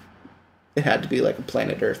happen, it had to be like a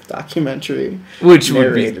Planet Earth documentary, which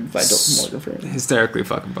would be narrated by Morgan Freeman. Hysterically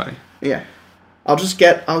fucking funny. Yeah, I'll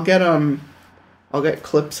get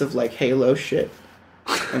clips of like Halo shit,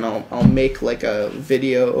 and I'll make like a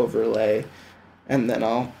video overlay, and then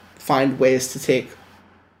I'll find ways to take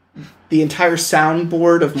the entire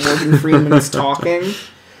soundboard of Morgan Freeman's talking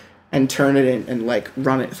and turn it in and like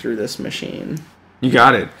run it through this machine. You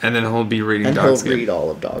got it, and then he'll be reading Dogscape. He'll read all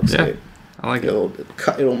of Dogscape. Yeah, I like it.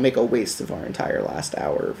 It'll make a waste of our entire last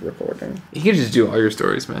hour of recording. You can just do all your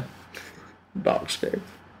stories, man. Dogscape.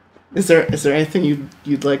 Is there anything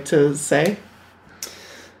you'd like to say?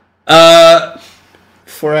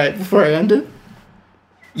 Before I end it?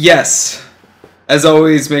 Yes. As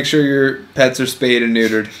always, make sure your pets are spayed and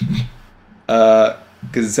neutered.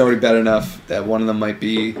 Because it's already bad enough that one of them might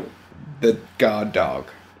be the god dog.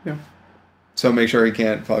 Yeah. So make sure he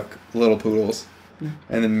can't fuck little poodles. Yeah.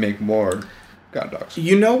 And then make more god dogs.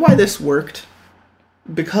 You know why this worked?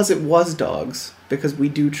 Because it was dogs. Because we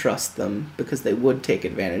do trust them. Because they would take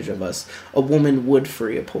advantage of us. A woman would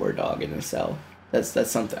free a poor dog in a cell.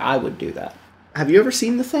 That's something. I would do that. Have you ever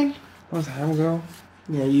seen The Thing? That was a while ago.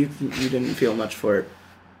 Yeah, you didn't feel much for it.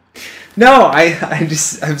 No, I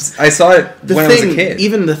saw it when I was a kid.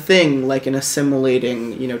 Even The Thing, like an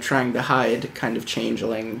assimilating, trying to hide kind of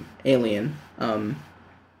changeling alien.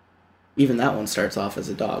 Even that one starts off as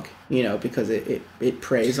a dog, because it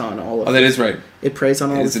preys on all of. Oh, that is right. It preys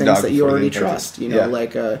on all the things that you already trust.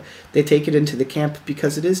 They take it into the camp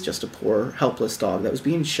because it is just a poor, helpless dog that was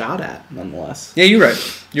being shot at, nonetheless. Yeah, you're right.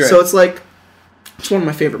 So it's like, it's one of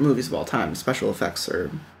my favorite movies of all time. Special effects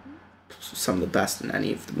are some of the best in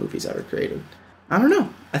any of the movies ever created. I don't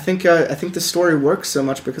know. I think the story works so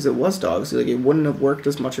much because it was dogs. Like, it wouldn't have worked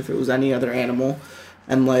as much if it was any other animal.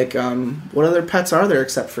 And, like, what other pets are there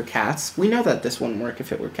except for cats? We know that this wouldn't work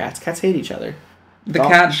if it were cats. Cats hate each other.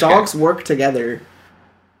 Dogs work together.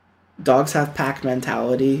 Dogs have pack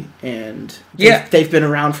mentality, and they've been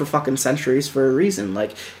around for fucking centuries for a reason.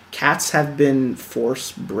 Like, cats have been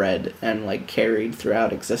force bred and, like, carried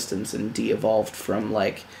throughout existence and de-evolved from,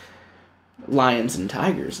 like, lions and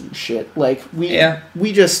tigers and shit. Like,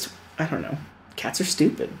 we just, I don't know. cats are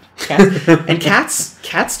stupid. Cats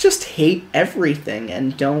just hate everything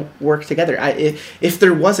and don't work together. If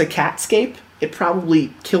there was a catscape, it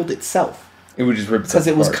probably killed itself. It would just rip itself because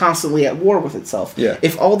it was apart. constantly at war with itself. Yeah.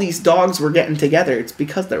 If all these dogs were getting together, it's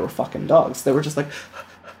because they were fucking dogs. They were just like.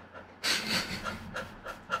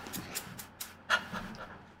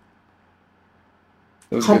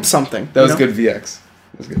 Hump good. something. That was good VX.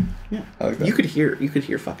 That was good. Yeah. I like that. You could hear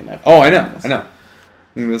fucking everything. Oh, I know.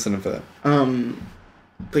 I'm listening for that.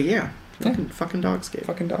 But yeah, fucking Dogscape.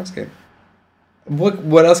 Fucking Dogscape.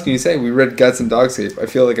 What else can you say? We read Guts and Dogscape. I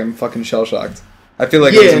feel like I'm fucking shell shocked. I feel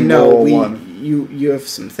like it was in World War I. You have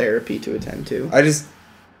some therapy to attend to. I was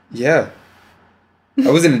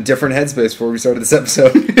in a different headspace before we started this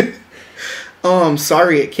episode. Oh, I'm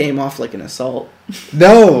sorry it came off like an assault.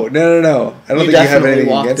 No. I don't think you have anything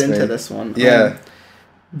walked against into me. this one. Yeah.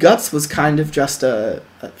 Guts was kind of just a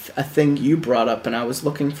thing you brought up, and I was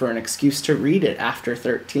looking for an excuse to read it after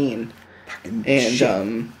 13.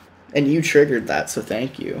 And you triggered that, so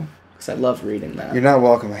thank you. Because I love reading that. You're not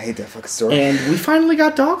welcome. I hate that fucking story. And we finally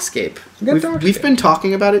got Dogscape. We've been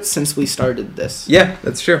talking about it since we started this. Yeah,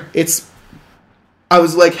 that's true. I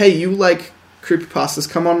was like, hey, you like creepypastas,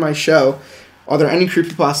 come on my show. Are there any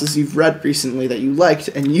creepypastas you've read recently that you liked?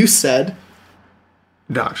 And you said...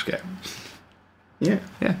 Dogscape. Yeah.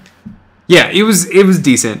 Yeah, it was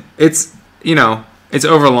decent. It's, it's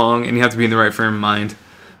overlong and you have to be in the right frame of mind.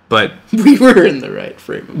 But... We were in the right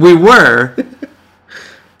frame of mind. We were.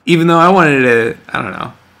 Even though I wanted to, I don't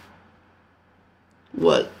know.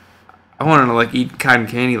 What? I wanted to, eat cotton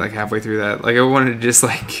candy, halfway through that. I wanted to just,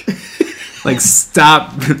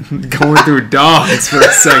 stop going through dogs for a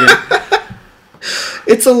second.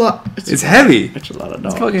 It's a lot. It's heavy. It's a lot of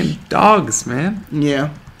dogs. It's fucking dogs, man.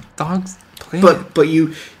 Yeah. Dogs playing. But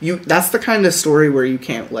you that's the kind of story where you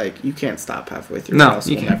can't stop halfway through. No, else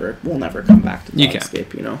you we'll can't. We'll never come back to You can't.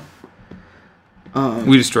 Dogscape,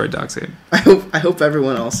 We destroyed Dogscape. I hope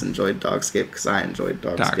everyone else enjoyed Dogscape because I enjoyed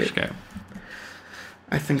Dogscape.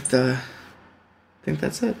 I think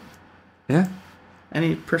that's it. Yeah.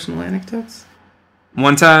 Any personal anecdotes?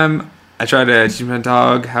 One time, I tried to teach my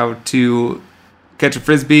dog how to catch a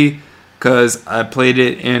frisbee because I played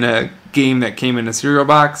it in a game that came in a cereal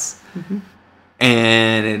box,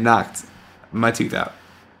 and it knocked my tooth out.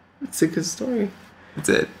 It's a good story. That's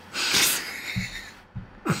it.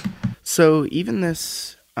 So even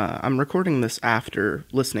this, I'm recording this after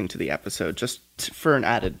listening to the episode, just for an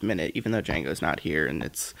added minute, even though Django's not here, and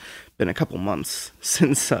it's been a couple months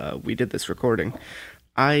since we did this recording.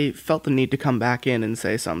 I felt the need to come back in and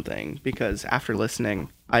say something, because after listening,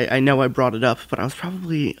 I know I brought it up, but I was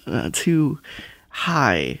probably too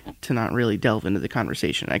high to not really delve into the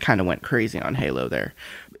conversation. I kind of went crazy on Halo there.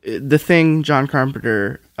 The Thing, John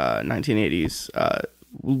Carpenter, 1980s,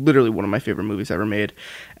 literally one of my favorite movies ever made.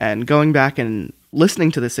 And going back and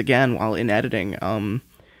listening to this again while in editing,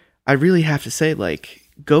 I really have to say,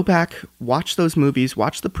 go back, watch those movies,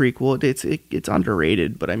 watch the prequel. It's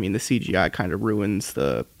underrated, but I mean the CGI kind of ruins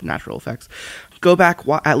the natural effects. Go back,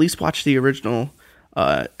 at least watch the original.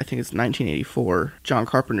 I think it's 1984. John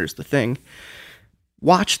Carpenter's The Thing.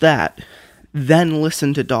 Watch that, then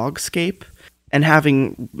listen to Dogscape. And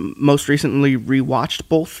having most recently rewatched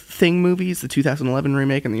both Thing movies, the 2011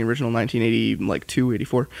 remake and the original 1982,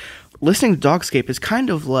 84, listening to Dogscape is kind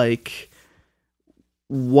of like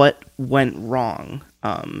what went wrong.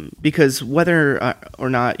 Because whether or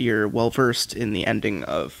not you're well-versed in the ending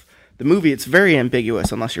of the movie, it's very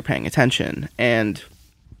ambiguous unless you're paying attention. And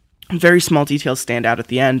very small details stand out at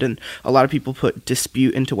the end, and a lot of people put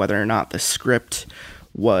dispute into whether or not the script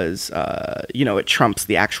was, it trumps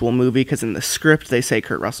the actual movie, because in the script they say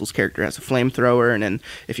Kurt Russell's character has a flamethrower, and then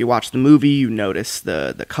if you watch the movie, you notice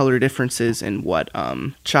the color differences in what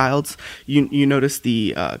Childs, you notice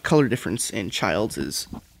the color difference in Childs'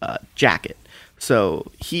 jacket. So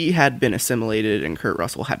he had been assimilated and Kurt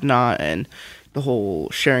Russell had not, and the whole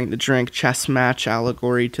sharing the drink chess match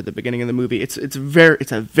allegory to the beginning of the movie, it's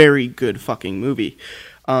a very good fucking movie.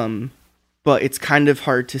 But it's kind of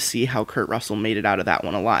hard to see how Kurt Russell made it out of that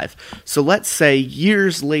one alive. So let's say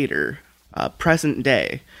years later, present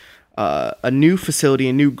day, a new facility,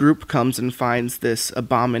 a new group comes and finds this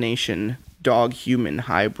abomination, dog-human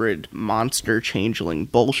hybrid, monster, changeling,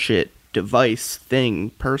 bullshit, device, thing,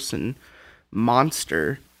 person,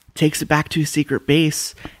 monster, takes it back to a secret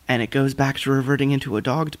base, and it goes back to reverting into a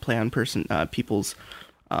dog to play on people's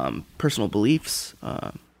personal beliefs,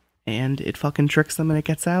 and it fucking tricks them and it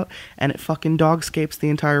gets out, and it fucking dogscapes the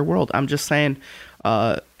entire world. I'm just saying,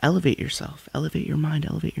 elevate yourself, elevate your mind,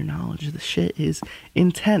 elevate your knowledge. The shit is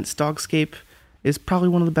intense. Dogscape is probably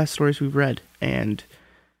one of the best stories we've read, and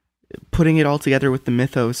putting it all together with the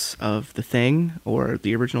mythos of The Thing or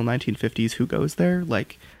the original 1950s Who Goes There,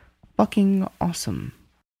 like, fucking awesome.